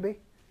prices to be?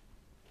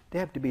 They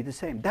have to be the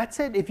same. That's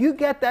it. If you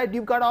get that,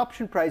 you've got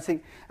option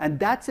pricing, and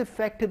that's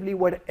effectively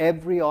what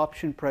every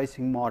option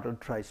pricing model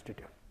tries to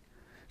do.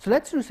 So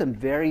let's do some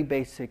very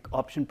basic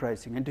option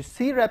pricing. And to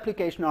see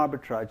replication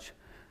arbitrage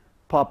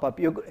pop up,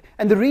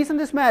 and the reason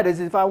this matters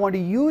is if I want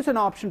to use an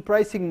option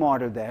pricing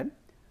model then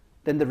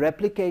the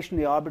replication,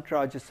 the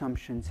arbitrage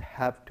assumptions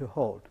have to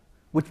hold,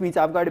 which means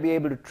I've got to be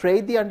able to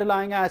trade the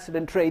underlying asset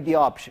and trade the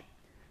option.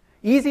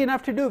 Easy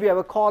enough to do if you have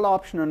a call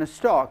option on a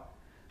stock.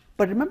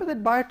 But remember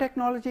that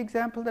biotechnology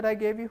example that I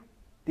gave you?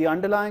 The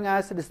underlying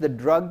asset is the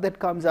drug that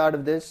comes out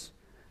of this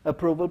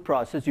approval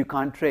process. You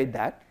can't trade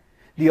that.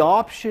 The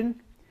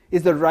option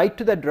is the right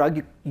to that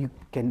drug. You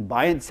can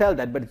buy and sell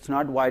that, but it's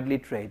not widely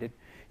traded.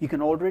 You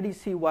can already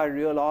see why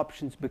real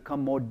options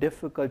become more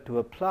difficult to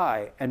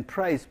apply and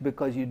price,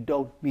 because you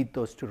don't meet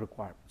those 2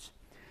 requirements.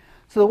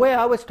 So the way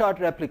I would start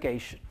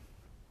replication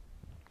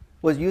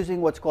was using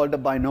what's called a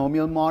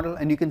binomial model,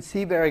 and you can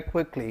see very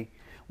quickly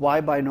why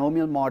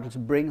binomial models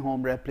bring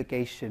home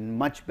replication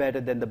much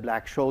better than the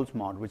Black-Scholes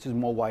model, which is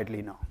more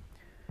widely known.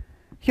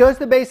 Here's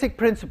the basic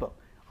principle.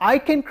 I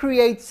can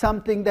create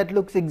something that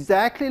looks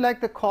exactly like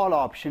the call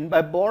option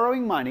by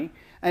borrowing money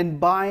and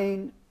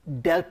buying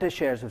delta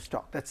shares of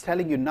stock. That's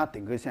telling you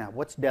nothing. Because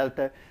what's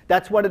delta?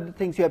 That's one of the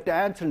things you have to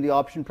answer in the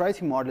option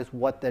pricing model, is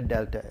what that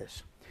delta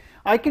is.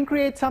 I can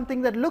create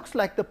something that looks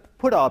like the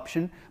put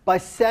option by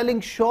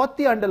selling short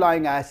the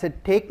underlying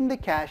asset, taking the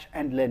cash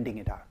and lending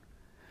it out.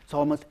 So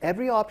almost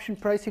every option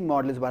pricing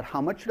model is about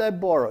how much should I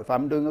borrow. If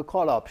I'm doing a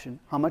call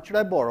option, how much should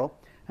I borrow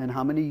and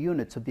how many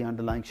units of the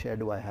underlying share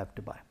do I have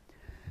to buy.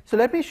 So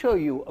let me show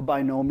you a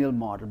binomial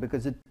model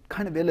because it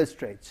kind of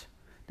illustrates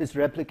this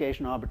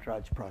replication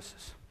arbitrage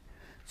process.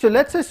 So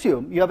let's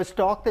assume you have a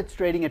stock that's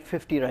trading at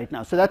 50 right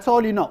now. So that's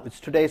all you know. It's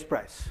today's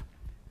price.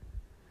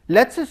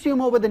 Let's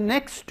assume over the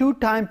next 2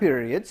 time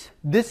periods,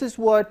 this is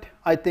what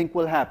I think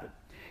will happen.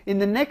 In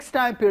the next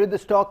time period, the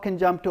stock can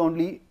jump to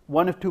only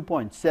one of 2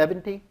 points,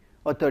 70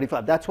 or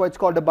 35. That's why it's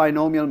called a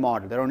binomial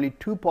model. There are only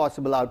 2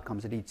 possible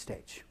outcomes at each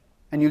stage.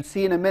 And you'll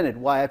see in a minute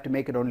why I have to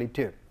make it only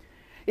 2.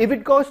 If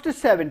it goes to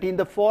 70, in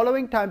the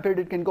following time period,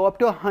 it can go up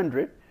to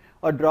 100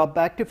 or drop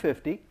back to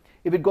 50.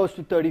 If it goes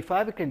to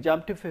 35, it can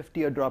jump to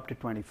 50 or drop to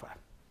 25.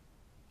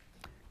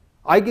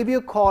 I give you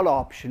a call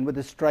option with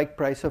a strike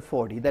price of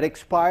 40 that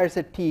expires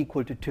at t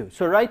equal to 2.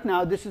 So right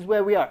now, this is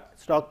where we are.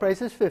 Stock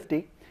price is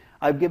 50.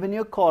 I've given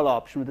you a call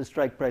option with a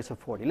strike price of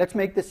 40. Let's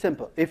make this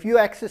simple. If you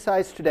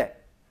exercise today,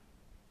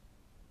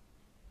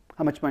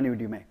 how much money would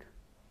you make?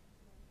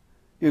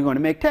 You're going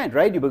to make 10,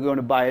 right? You were going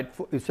to buy it.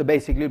 So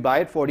basically,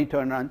 buy it 40,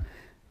 turn around.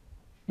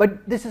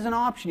 But this is an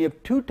option. You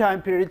have 2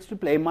 time periods to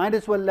play. Might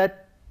as well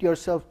let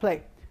yourself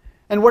play.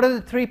 And what are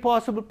the 3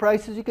 possible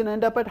prices? You can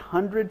end up at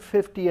 100,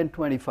 50, and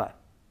 25.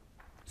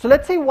 So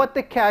let's see what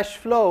the cash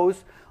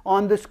flows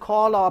on this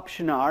call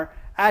option are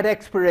at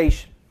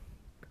expiration.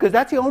 Because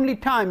that's the only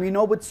time you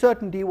know with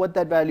certainty what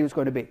that value is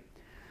going to be.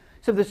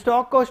 So if the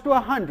stock goes to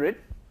 100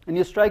 and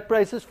your strike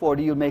price is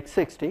 40, you'll make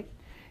 60.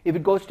 If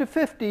it goes to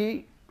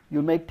 50,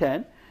 you'll make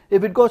 10.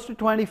 If it goes to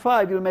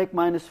 25, you'll make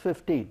minus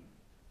 15.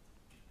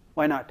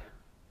 Why not?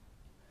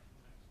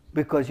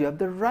 Because you have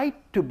the right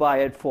to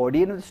buy at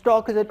 40, and if the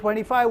stock is at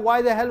 25,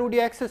 why the hell would you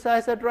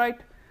exercise that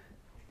right?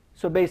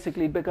 So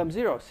basically it becomes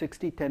 0,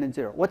 60, 10, and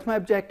 0. What's my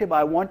objective?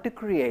 I want to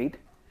create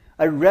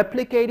a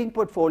replicating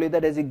portfolio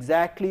that has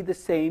exactly the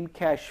same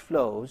cash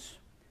flows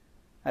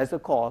as the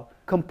call,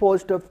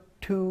 composed of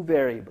 2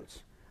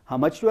 variables. How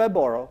much do I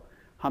borrow?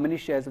 How many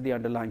shares of the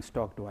underlying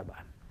stock do I buy?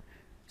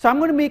 So I'm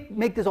going to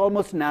make this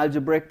almost an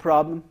algebraic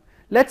problem.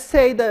 Let's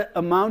say the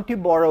amount you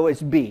borrow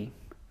is B,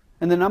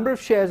 and the number of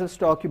shares of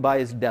stock you buy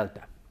is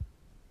delta.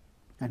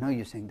 I know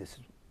you're saying this is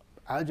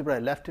algebra. I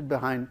left it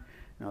behind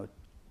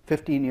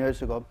 15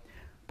 years ago.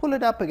 Pull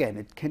it up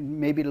again.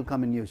 Maybe it'll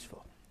come in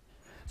useful.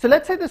 So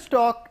let's say the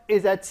stock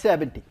is at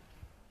 70.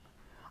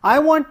 I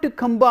want to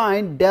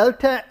combine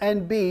delta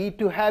and B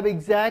to have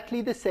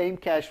exactly the same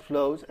cash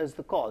flows as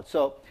the call.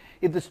 So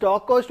if the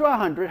stock goes to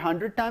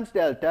 100 times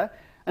delta,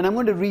 and I'm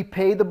going to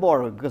repay the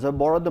borrowing because I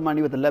borrowed the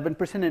money with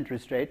 11%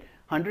 interest rate,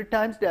 100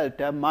 times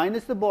delta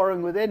minus the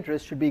borrowing with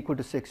interest should be equal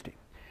to 60.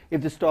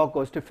 If the stock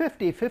goes to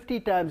 50, 50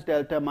 times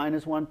delta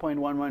minus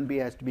 1.11B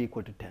has to be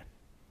equal to 10.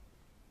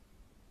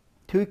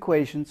 2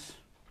 equations,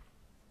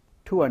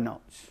 2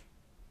 unknowns.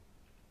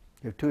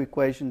 You have 2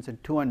 equations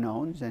and 2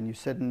 unknowns, and you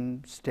sit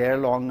and stare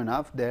long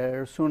enough,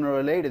 there sooner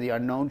or later the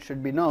unknown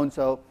should be known.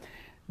 So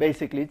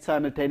basically it's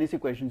simultaneous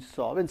equations to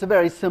solve. It's a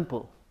very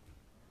simple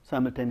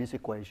simultaneous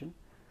equation.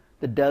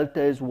 The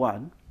delta is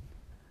 1.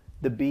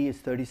 The B is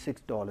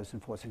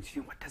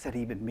 $36.04. What does that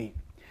even mean?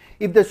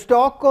 If the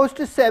stock goes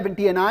to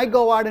 70 and I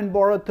go out and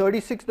borrow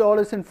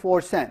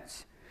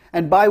 $36.04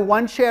 and buy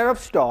 1 share of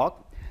stock,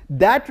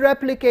 that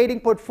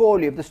replicating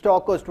portfolio, if the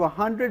stock goes to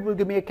 100, will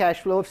give me a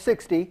cash flow of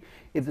 60.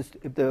 If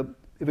the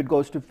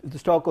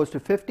stock goes to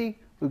 50,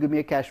 will give me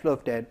a cash flow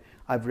of 10.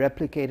 I've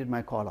replicated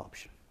my call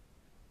option.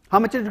 How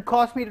much did it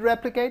cost me to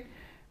replicate?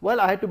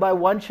 Well, I had to buy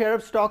 1 share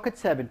of stock at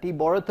 70,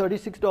 borrow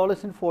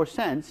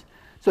 $36.04.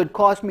 So it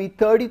cost me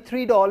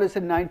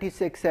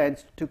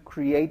 $33.96 to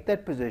create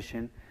that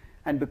position.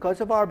 And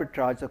because of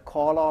arbitrage, a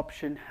call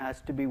option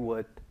has to be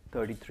worth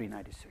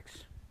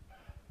 $33.96.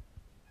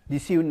 Do you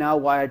see now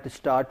why I had to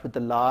start with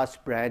the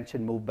last branch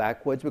and move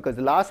backwards? Because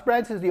the last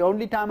branch is the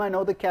only time I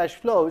know the cash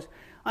flows.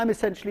 I'm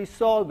essentially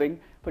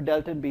solving for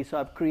delta and B. So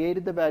I've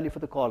created the value for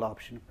the call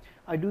option.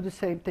 I do the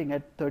same thing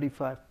at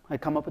 35. I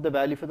come up with the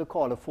value for the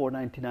call of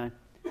 $4.99.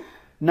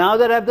 Now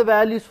that I have the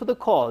values for the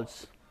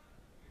calls,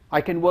 I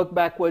can work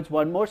backwards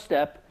one more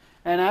step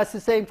and ask the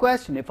same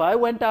question. If I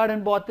went out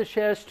and bought the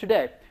shares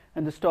today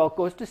and the stock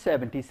goes to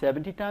 70,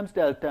 70 times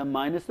delta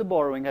minus the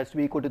borrowing has to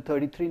be equal to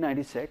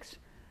 $33.96.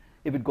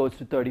 If it goes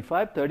to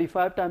 35,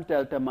 35 times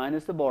delta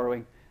minus the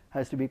borrowing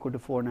has to be equal to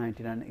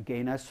 $4.99.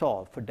 Again, I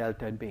solve for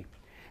delta and B.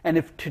 And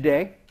if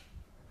today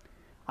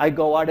I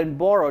go out and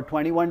borrow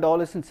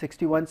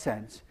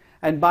 $21.61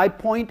 and buy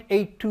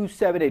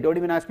 0.8278. Don't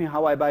even ask me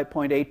how I buy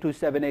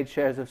 0.8278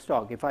 shares of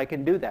stock. If I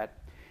can do that,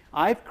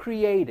 I've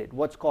created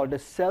what's called a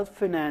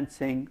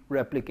self-financing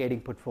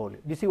replicating portfolio.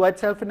 Do you see why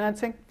it's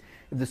self-financing?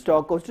 If the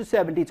stock goes to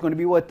 70, it's going to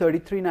be worth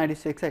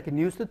 33.96. I can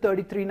use the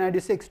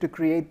 33.96 to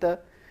create the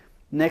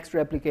next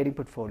replicating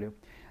portfolio.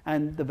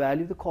 And the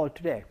value of the call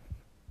today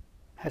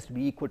has to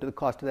be equal to the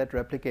cost of that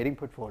replicating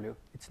portfolio.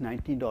 It's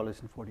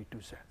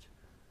 $19.42.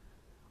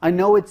 I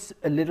know it's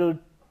a little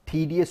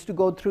tedious to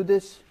go through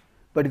this,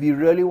 but if you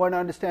really want to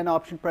understand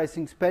option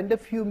pricing, spend a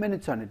few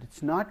minutes on it.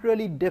 It's not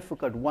really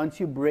difficult once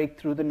you break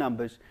through the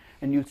numbers,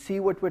 and you'll see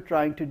what we're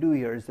trying to do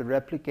here is the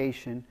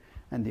replication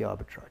and the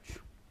arbitrage.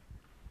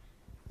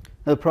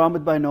 Now, the problem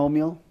with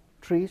binomial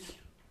trees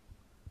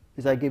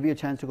is I give you a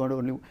chance to go to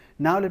only.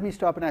 Now let me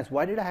stop and ask,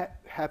 why did I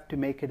have to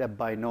make it a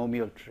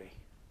binomial tree?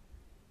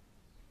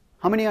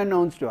 How many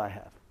unknowns do I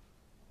have?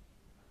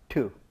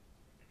 2.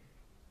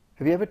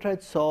 Have you ever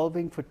tried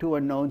solving for 2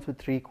 unknowns with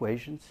 3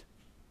 equations?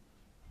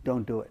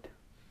 Don't do it.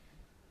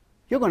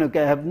 You're going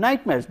to have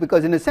nightmares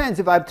because, in a sense,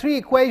 if I have 3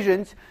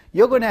 equations,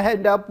 you're going to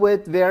end up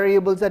with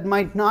variables that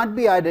might not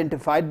be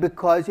identified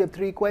because you have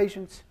 3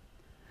 equations.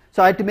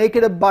 So I had to make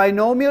it a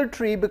binomial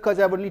tree because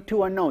I have only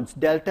 2 unknowns,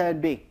 delta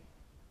and b,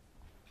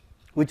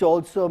 which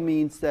also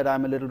means that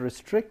I'm a little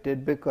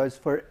restricted because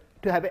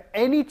to have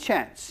any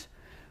chance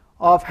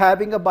of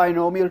having a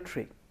binomial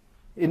tree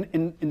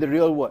in the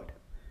real world,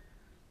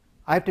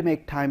 I have to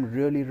make time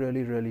really,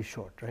 really, really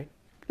short, right?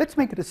 Let's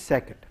make it a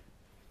second.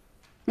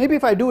 Maybe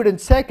if I do it in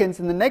seconds,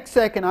 in the next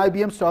second,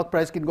 IBM stock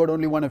price can go to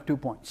only 1 of 2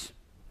 points.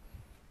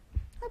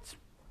 That's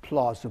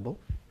plausible,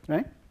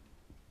 right?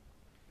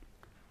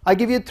 I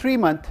give you a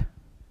 3-month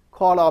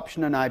call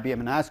option on IBM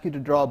and ask you to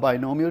draw a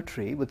binomial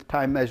tree with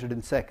time measured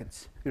in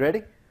seconds. You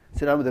ready?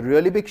 Sit down with a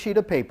really big sheet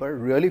of paper,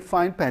 really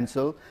fine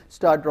pencil,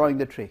 start drawing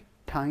the tree.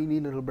 Tiny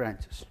little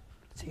branches.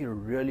 Let's say you're a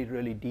really,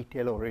 really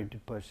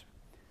detail-oriented person,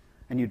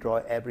 and you draw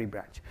every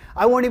branch.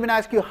 I won't even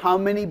ask you how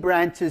many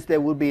branches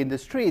there will be in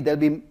this tree. There'll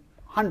be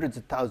hundreds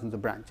of thousands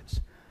of branches.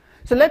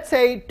 So let's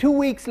say 2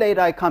 weeks later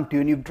I come to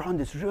you and you've drawn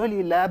this really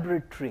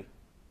elaborate tree.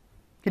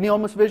 Can you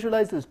almost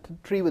visualize this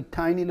tree with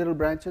tiny little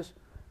branches?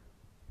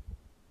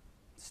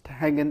 Just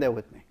hang in there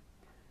with me.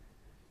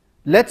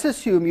 Let's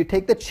assume you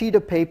take that sheet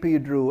of paper you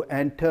drew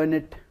and turn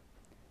it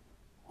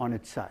on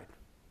its side.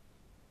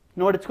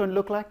 You know what it's going to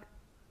look like?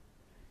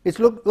 It's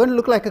going to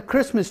look like a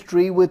Christmas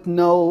tree with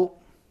no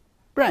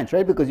branch,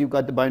 right? Because you've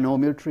got the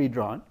binomial tree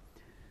drawn.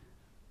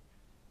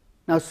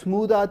 Now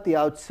smooth out the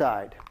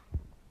outside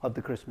of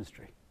the Christmas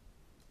tree.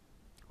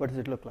 What does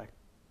it look like?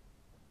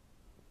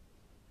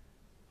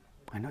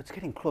 I know it's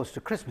getting close to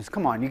Christmas.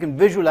 Come on, you can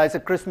visualize a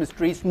Christmas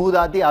tree, smooth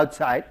out the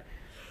outside.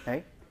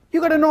 Right?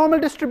 You've got a normal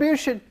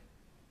distribution.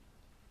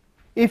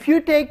 If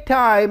you take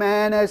time,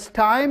 and as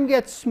time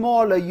gets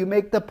smaller, you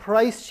make the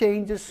price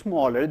changes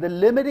smaller, the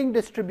limiting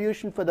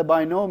distribution for the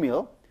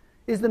binomial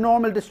is the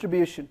normal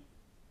distribution.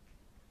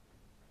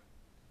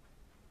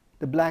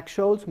 The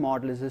Black-Scholes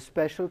model is a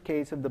special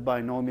case of the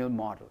binomial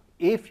model.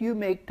 If you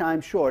make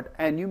time short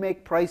and you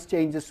make price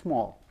changes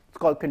small, it's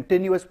called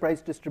continuous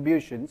price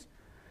distributions,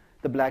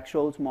 the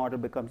Black-Scholes model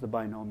becomes the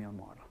binomial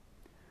model.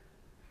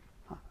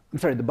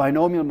 The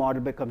binomial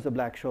model becomes the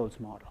Black-Scholes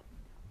model.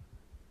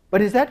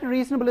 But is that a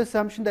reasonable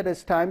assumption that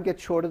as time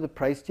gets shorter, the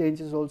price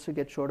changes also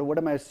get shorter? What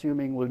am I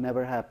assuming will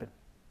never happen?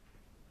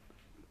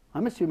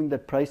 I'm assuming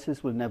that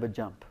prices will never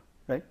jump,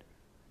 right?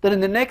 That in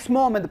the next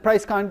moment, the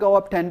price can't go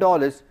up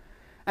 $10.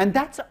 And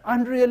that's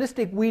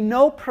unrealistic. We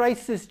know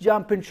prices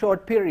jump in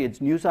short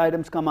periods. News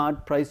items come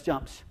out, price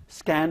jumps.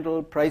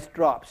 Scandal, price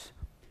drops.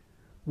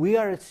 We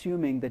are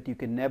assuming that you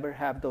can never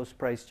have those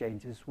price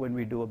changes when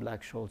we do a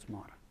Black-Scholes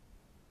model.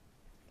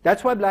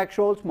 That's why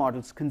Black-Scholes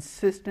models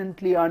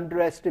consistently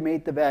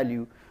underestimate the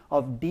value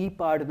of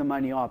deep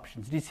out-of-the-money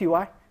options. Do you see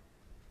why?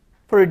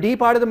 For a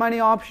deep out-of-the-money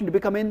option to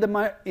become in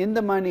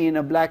the money in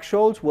a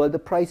Black-Scholes world, the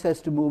price has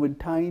to move in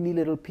tiny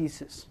little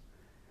pieces.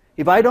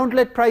 If I don't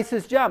let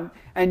prices jump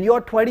and you're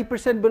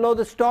 20% below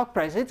the stock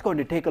price, it's going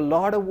to take a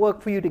lot of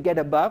work for you to get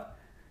above.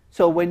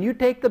 So when you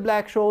take the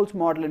Black-Scholes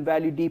model and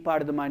value deep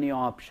out-of-the-money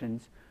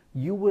options,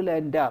 you will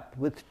end up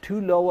with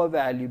too low a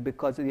value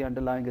because of the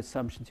underlying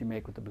assumptions you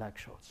make with the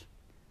Black-Scholes.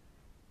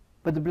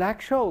 But the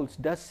Black-Scholes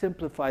does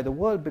simplify the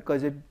world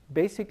because it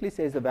basically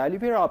says the value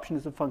of your option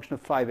is a function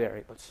of 5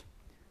 variables.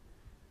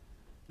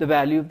 The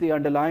value of the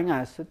underlying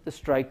asset, the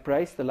strike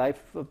price, the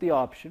life of the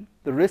option,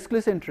 the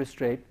riskless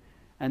interest rate,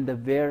 and the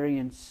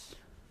variance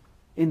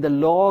in the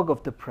log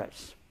of the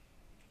price.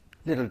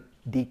 Little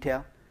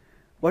detail.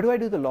 What do I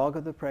do the log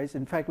of the price?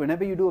 In fact,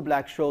 whenever you do a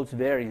Black-Scholes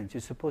variance,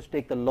 you're supposed to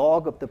take the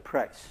log of the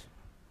price.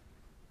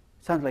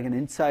 Sounds like an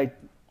inside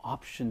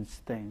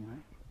options thing,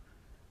 right?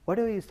 Why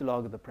do I use the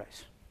log of the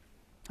price?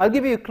 I'll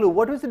give you a clue.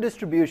 What was the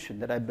distribution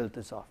that I built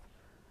this off?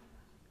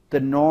 The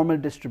normal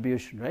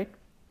distribution, right?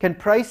 Can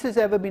prices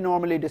ever be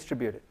normally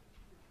distributed?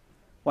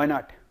 Why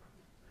not?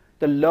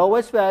 The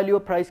lowest value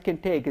a price can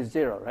take is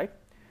 0, right?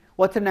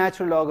 What's the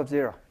natural log of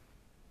 0?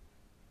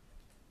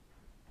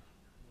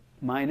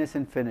 Minus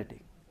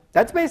infinity.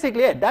 That's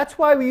basically it. That's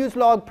why we use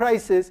log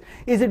prices,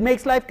 is it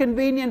makes life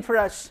convenient for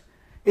us.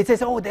 It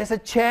says, oh, there's a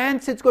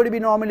chance it's going to be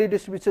normally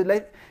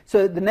distributed.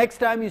 So the next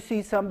time you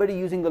see somebody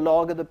using the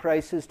log of the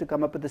prices to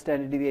come up with the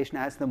standard deviation,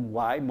 ask them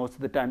why. Most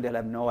of the time they'll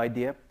have no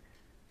idea.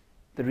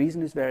 The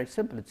reason is very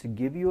simple. It's to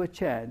give you a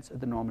chance at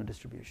the normal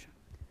distribution.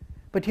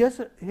 But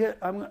there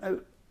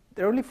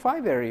are only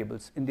 5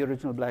 variables in the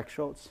original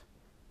Black-Scholes.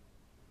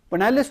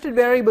 When I listed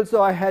variables,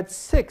 though, I had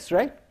 6,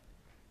 right?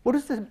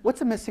 What's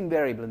the missing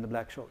variable in the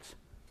Black-Scholes?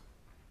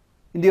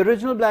 In the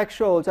original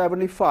Black-Scholes, I have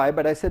only 5,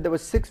 but I said there were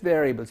 6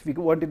 variables. If you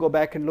want to go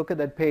back and look at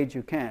that page,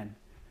 you can.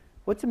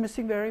 What's the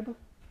missing variable?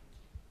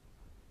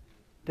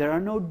 There are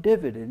no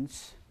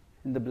dividends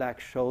in the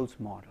Black-Scholes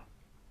model.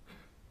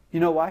 You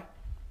know why?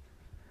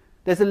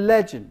 There's a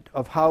legend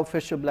of how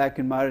Fisher, Black,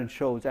 and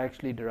Marin-Scholes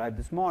actually derived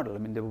this model. I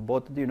mean, they were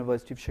both at the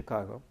University of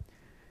Chicago.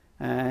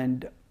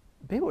 And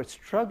they were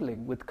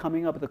struggling with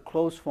coming up with a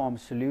closed-form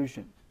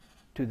solution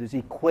to this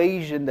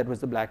equation that was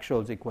the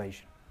Black-Scholes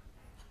equation.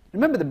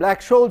 Remember, the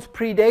Black-Scholes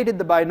predated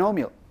the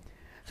binomial.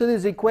 So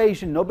this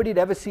equation, nobody had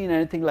ever seen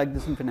anything like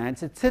this in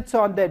finance. It sits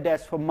on their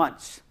desk for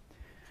months.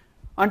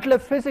 Until a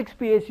physics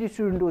PhD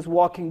student was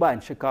walking by in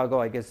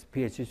Chicago. I guess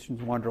PhD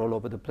students wander all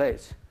over the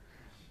place.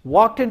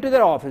 Walked into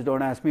their office,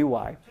 don't ask me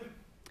why.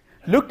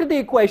 Looked at the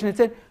equation and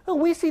said, oh,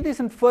 we see this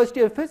in first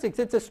year physics.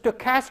 It's a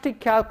stochastic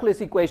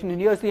calculus equation, and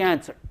here's the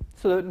answer.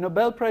 So the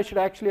Nobel Prize should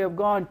actually have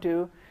gone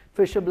to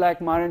Fisher,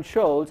 Black,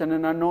 Marin-Scholes, and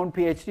an unknown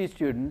PhD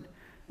student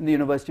in the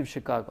University of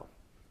Chicago.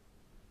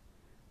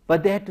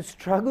 But they had to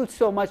struggle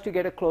so much to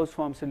get a closed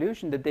form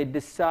solution that they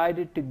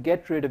decided to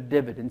get rid of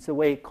dividends the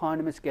way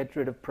economists get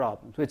rid of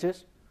problems, which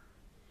is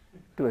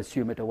to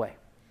assume it away.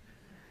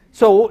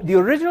 So the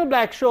original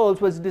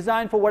Black-Scholes was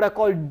designed for what are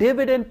called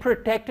dividend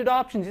protected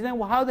options. You say,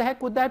 well, how the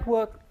heck would that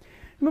work?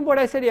 Remember what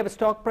I said? You have a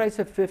stock price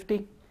of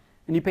 50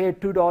 and you pay a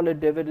 $2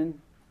 dividend.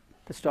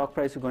 The stock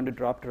price is going to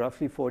drop to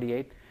roughly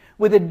 48.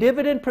 With a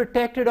dividend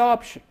protected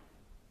option,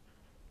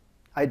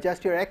 I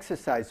adjust your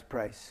exercise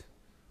price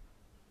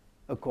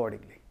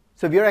accordingly.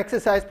 So if your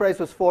exercise price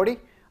was 40,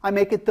 I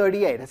make it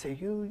 38. I say,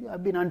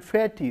 I've been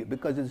unfair to you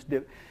because it's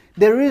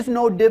there is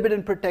no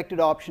dividend protected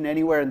option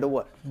anywhere in the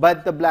world.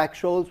 But the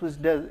Black-Scholes was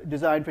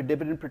designed for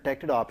dividend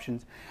protected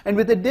options. And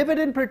with the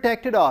dividend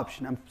protected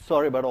option, I'm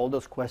sorry about all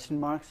those question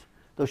marks.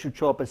 Those should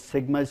show up as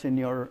sigmas in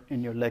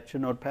your lecture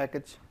note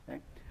packets.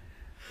 Okay?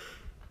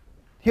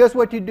 Here's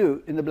what you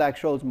do in the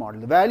Black-Scholes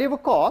model. The value of a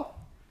call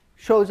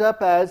shows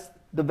up as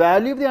the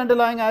value of the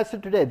underlying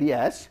asset today, the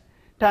S,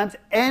 times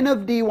n of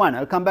d1.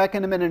 I'll come back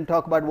in a minute and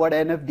talk about what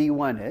n of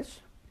d1 is,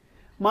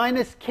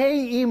 minus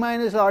ke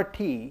minus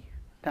rt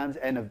times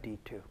n of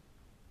d2.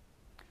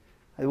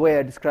 The way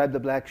I describe the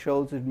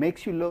Black-Scholes, it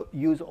makes you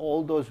use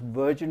all those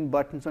virgin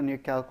buttons on your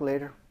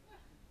calculator.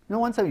 You know,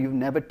 ones that you've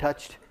never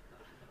touched?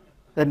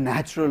 The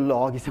natural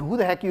log. You say, who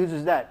the heck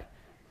uses that?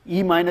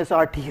 E minus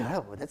RT.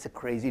 Oh, that's a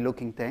crazy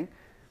looking thing.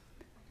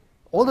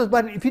 All those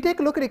buttons, if you take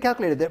a look at a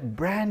calculator, they're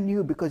brand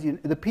new because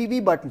the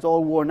PV button's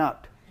all worn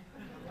out.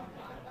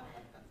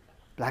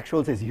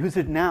 Black-Scholes says, use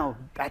it now.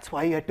 That's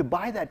why you had to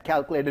buy that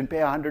calculator and pay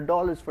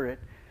 $100 for it.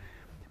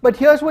 But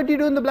here's what you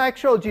do in the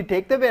Black-Scholes. You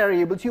take the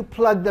variables, you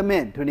plug them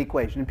into an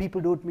equation, and people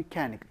do it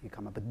mechanically. You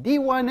come up with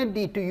D1 and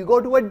D2. You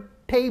go to a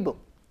table.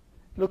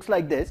 It looks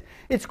like this.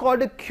 It's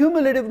called a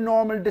cumulative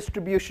normal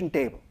distribution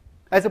table.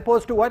 As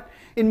opposed to what?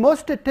 In most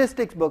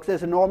statistics books,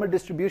 there's a normal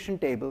distribution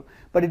table,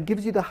 but it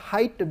gives you the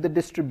height of the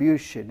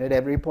distribution at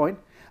every point.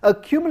 A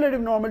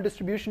cumulative normal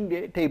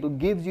distribution table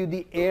gives you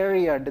the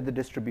area under the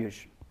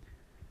distribution.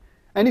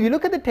 And if you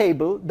look at the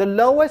table, the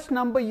lowest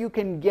number you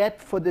can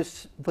get for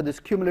this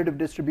cumulative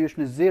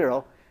distribution is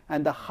 0,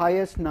 and the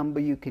highest number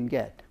you can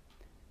get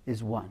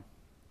is 1.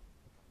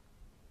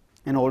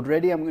 And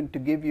already I'm going to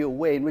give you a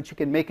way in which you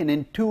can make an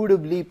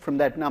intuitive leap from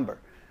that number.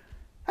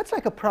 That's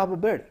like a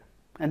probability.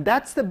 And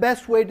that's the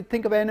best way to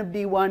think of n of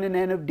d1 and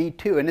n of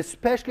d2, and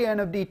especially n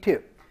of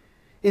d2,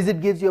 is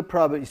it gives you a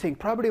probability. You're saying,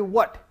 probability of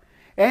what?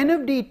 N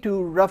of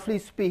d2, roughly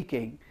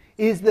speaking,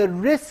 is the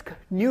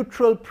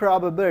risk-neutral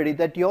probability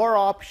that your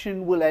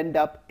option will end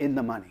up in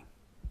the money.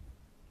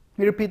 Let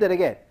me repeat that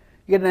again.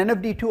 You get an n of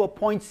d2 of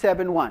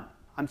 0.71.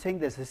 I'm saying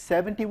there's a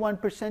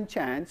 71%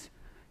 chance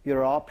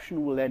your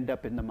option will end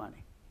up in the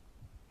money.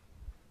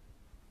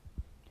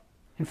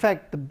 In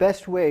fact, the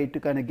best way to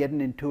kind of get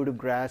an intuitive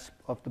grasp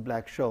of the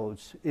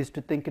Black-Scholes is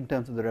to think in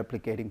terms of the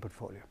replicating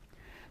portfolio.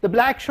 The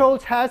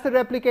Black-Scholes has the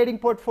replicating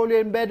portfolio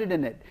embedded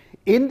in it.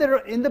 In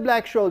the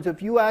Black-Scholes,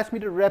 if you ask me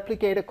to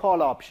replicate a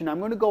call option, I'm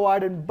going to go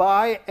out and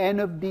buy n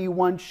of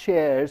d1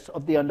 shares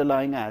of the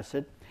underlying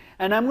asset,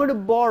 and I'm going to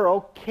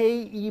borrow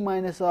ke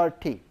minus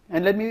rt.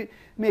 And let me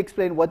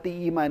explain what the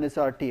e minus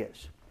rt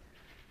is.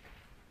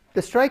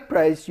 The strike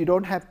price you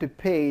don't have to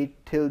pay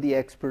till the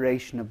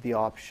expiration of the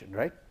option,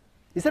 right?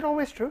 Is that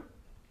always true?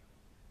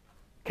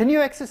 Can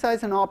you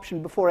exercise an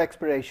option before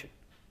expiration?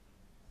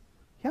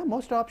 Yeah,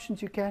 most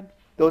options you can.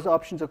 Those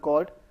options are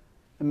called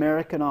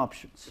American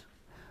options.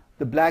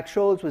 The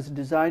Black-Scholes was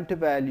designed to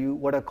value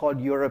what are called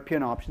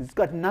European options. It's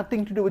got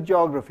nothing to do with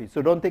geography. So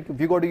don't think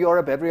if you go to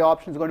Europe, every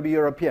option is going to be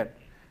European.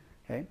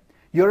 Okay?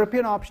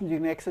 European options you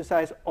can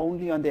exercise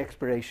only on the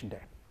expiration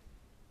day.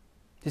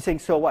 You're saying,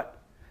 so what?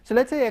 So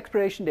let's say the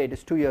expiration date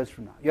is 2 years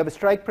from now. You have a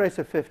strike price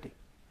of 50.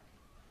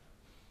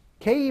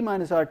 KE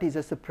minus RT is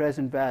just the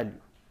present value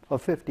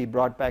of 50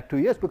 brought back 2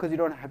 years because you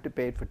don't have to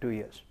pay it for 2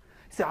 years.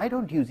 So I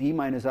don't use E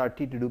minus RT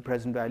to do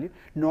present value.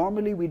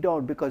 Normally we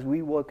don't because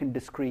we work in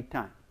discrete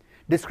time.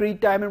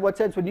 Discrete time in what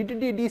sense? When you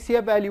did your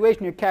DCF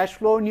valuation, your cash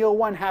flow in year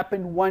 1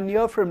 happened 1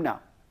 year from now.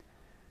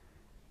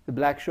 The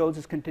black shows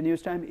is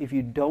continuous time. If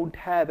you don't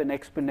have an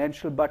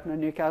exponential button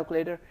on your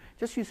calculator,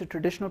 just use a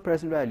traditional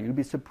present value. You'll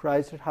be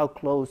surprised at how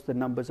close the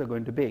numbers are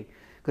going to be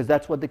because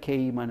that's what the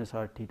KE minus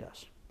RT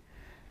does.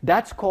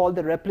 That's called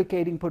the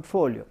replicating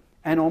portfolio.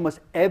 And almost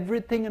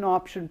everything in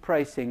option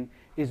pricing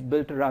is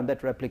built around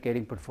that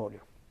replicating portfolio.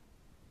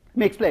 Let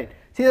me explain.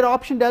 See that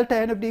option delta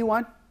N of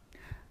D1?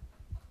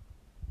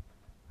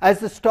 As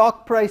the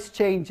stock price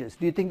changes,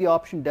 do you think the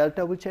option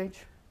delta will change?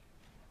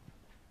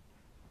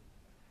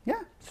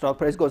 Yeah, stock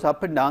price goes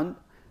up and down.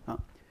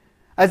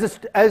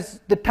 As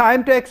the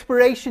time to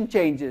expiration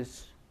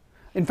changes,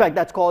 in fact,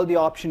 that's called the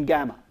option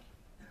gamma.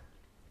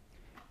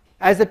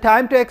 As the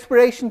time to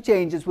expiration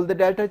changes, will the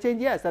delta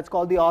change? Yes, that's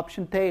called the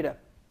option theta.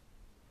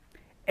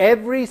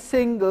 Every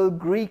single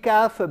Greek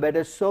alphabet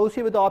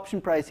associated with option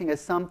pricing has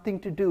something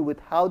to do with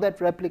how that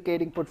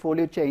replicating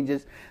portfolio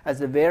changes as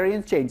the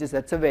variance changes.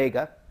 That's a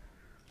vega.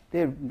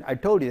 I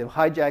told you, they've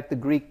hijacked the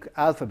Greek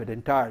alphabet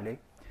entirely.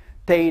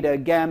 Theta,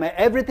 gamma,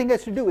 everything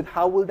has to do with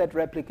how will that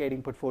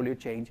replicating portfolio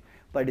change,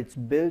 but it's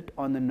built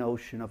on the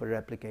notion of a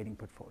replicating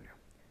portfolio.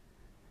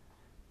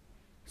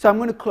 So I'm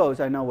going to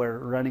close. I know we're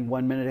running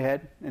 1 minute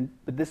ahead,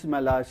 but this is my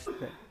last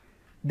thing.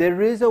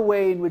 There is a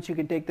way in which you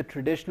can take the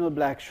traditional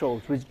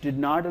Black-Scholes, which did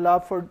not allow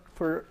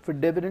for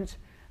dividends,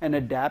 and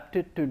adapt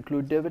it to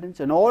include dividends.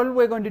 And all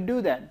we're going to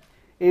do then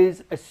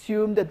is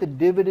assume that the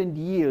dividend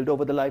yield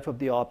over the life of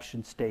the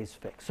option stays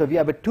fixed. So if you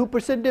have a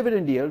 2%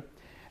 dividend yield,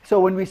 so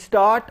when we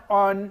start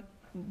on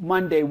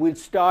Monday, we'll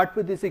start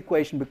with this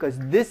equation because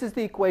this is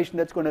the equation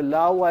that's going to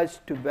allow us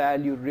to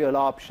value real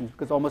options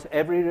because almost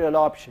every real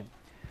option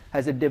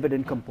has a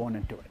dividend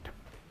component to it.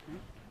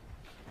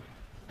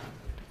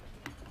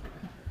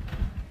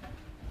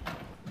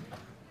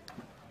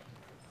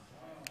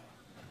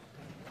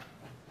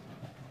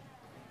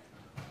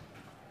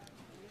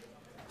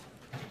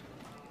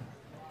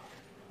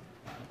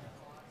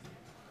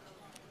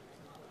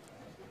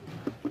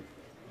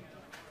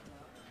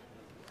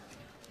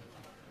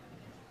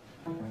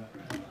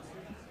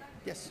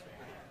 Yes.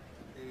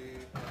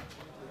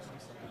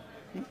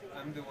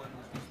 I'm the one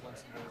who just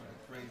wants to know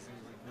the crazy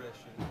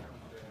regression and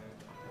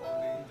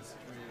all the industry.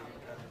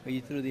 Are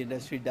you through the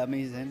industry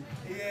dummies in?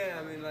 Yeah,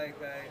 I mean, like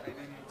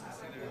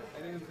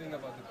I didn't think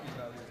about the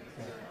p-values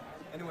before.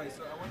 Anyway,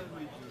 so I want to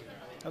read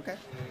you. Okay.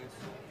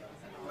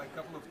 So, like a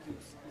couple of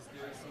tips. Is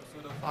there some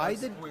sort of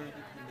Either square that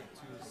we need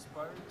to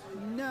aspire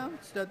to? No,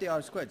 it's not the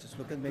R squared. Just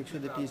look and make sure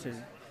the T's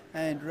are.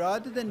 And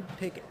rather than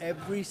pick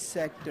every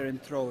sector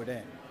and throw it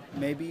in,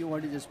 maybe you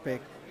want to just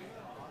pick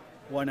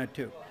 1 or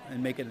 2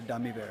 and make it a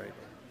dummy variable.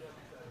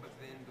 But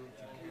then don't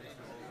you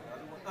cancel all the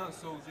other ones?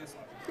 So just...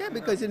 Yeah,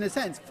 because in a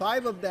sense,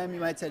 5 of them you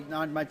might say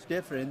not much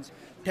difference.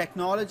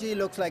 Technology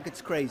looks like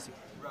it's crazy.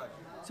 Right.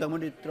 So I'm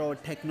going to throw a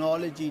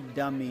technology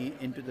dummy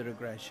into the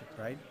regression,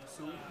 right?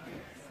 So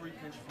free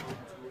cash flow to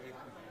equity.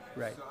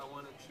 Right. So I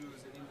want to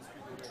choose an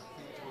industry that I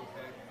think will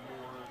have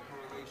more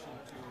correlation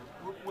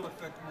to, will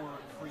affect more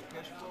free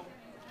cash flow.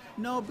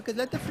 No, because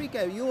let the free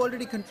cash, you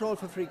already control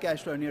for free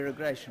cash flow in your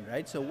regression,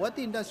 right? So what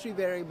the industry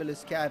variable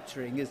is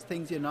capturing is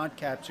things you're not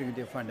capturing with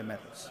your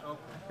fundamentals,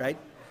 right?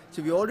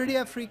 So if you already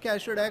have free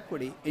cash flow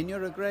equity in your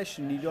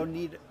regression, you don't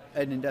need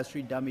an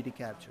industry dummy to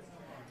capture it.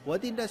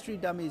 What the industry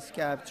dummy is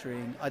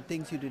capturing are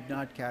things you did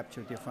not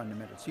capture with your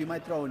fundamentals. So you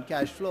might throw in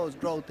cash flows,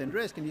 growth, and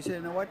risk, and you say,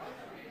 you know what?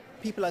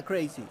 People are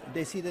crazy.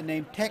 They see the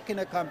name tech in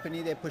a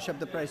company, they push up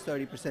the price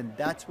 30%.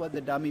 That's what the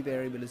dummy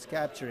variable is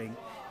capturing,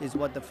 is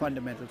what the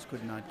fundamentals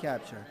could not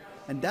capture.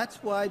 And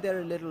that's why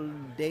they're a little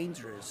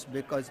dangerous,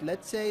 because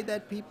let's say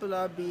that people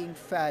are being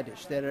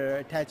faddish. They're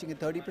attaching a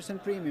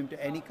 30% premium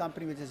to any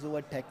company which has the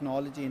word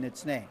technology in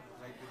its name.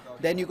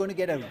 Then you're going to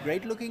get a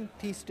great-looking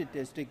T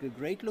statistic, a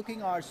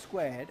great-looking R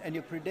squared, and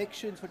your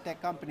predictions for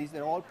tech companies,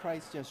 they're all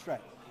priced just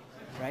right,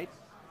 right?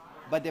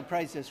 But they're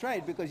priced just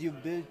right because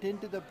you've built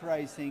into the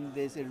pricing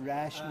this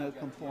irrational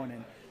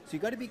component. So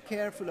you've got to be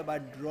careful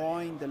about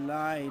drawing the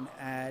line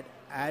at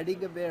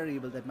adding a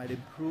variable that might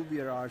improve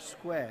your R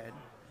squared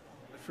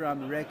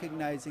from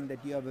recognizing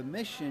that you have a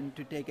mission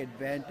to take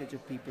advantage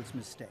of people's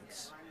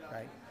mistakes,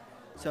 right?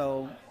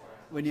 So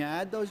when you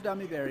add those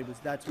dummy variables,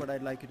 that's what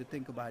I'd like you to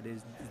think about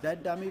is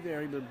that dummy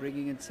variable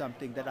bringing in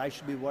something that I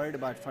should be worried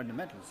about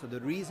fundamentals. So the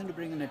reason to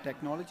bring in a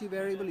technology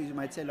variable is you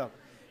might say, look,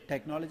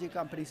 technology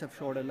companies have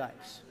shorter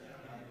lives.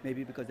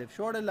 Maybe because they've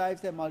shorter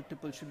lives, their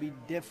multiple should be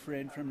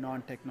different from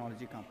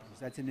non-technology companies.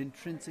 That's an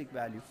intrinsic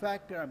value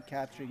factor. I'm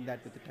capturing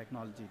that with the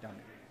technology dummy.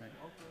 Right?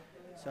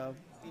 Okay. So,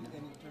 in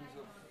terms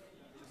of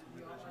just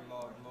regression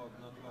log,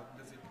 non-log,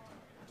 does it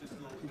just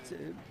go with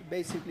it's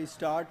basically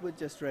start with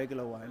just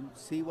regular one.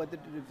 See what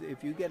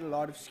if you get a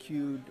lot of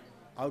skewed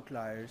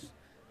outliers,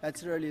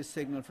 that's really a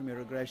signal from your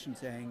regression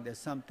saying there's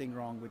something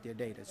wrong with your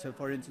data. So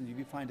for instance, if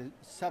you find a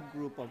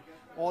subgroup of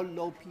all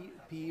low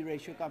PE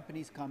ratio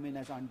companies come in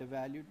as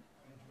undervalued,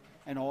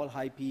 and all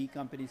high PE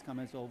companies come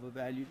as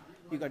overvalued,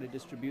 you got a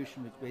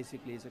distribution which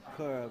basically is a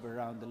curve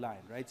around the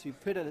line, right? So you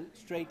fit a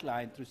straight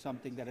line through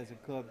something that has a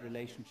curved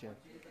relationship.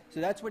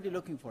 So that's what you're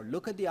looking for.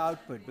 Look at the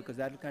output, because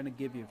that'll kind of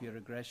give you if your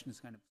regression is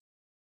kind of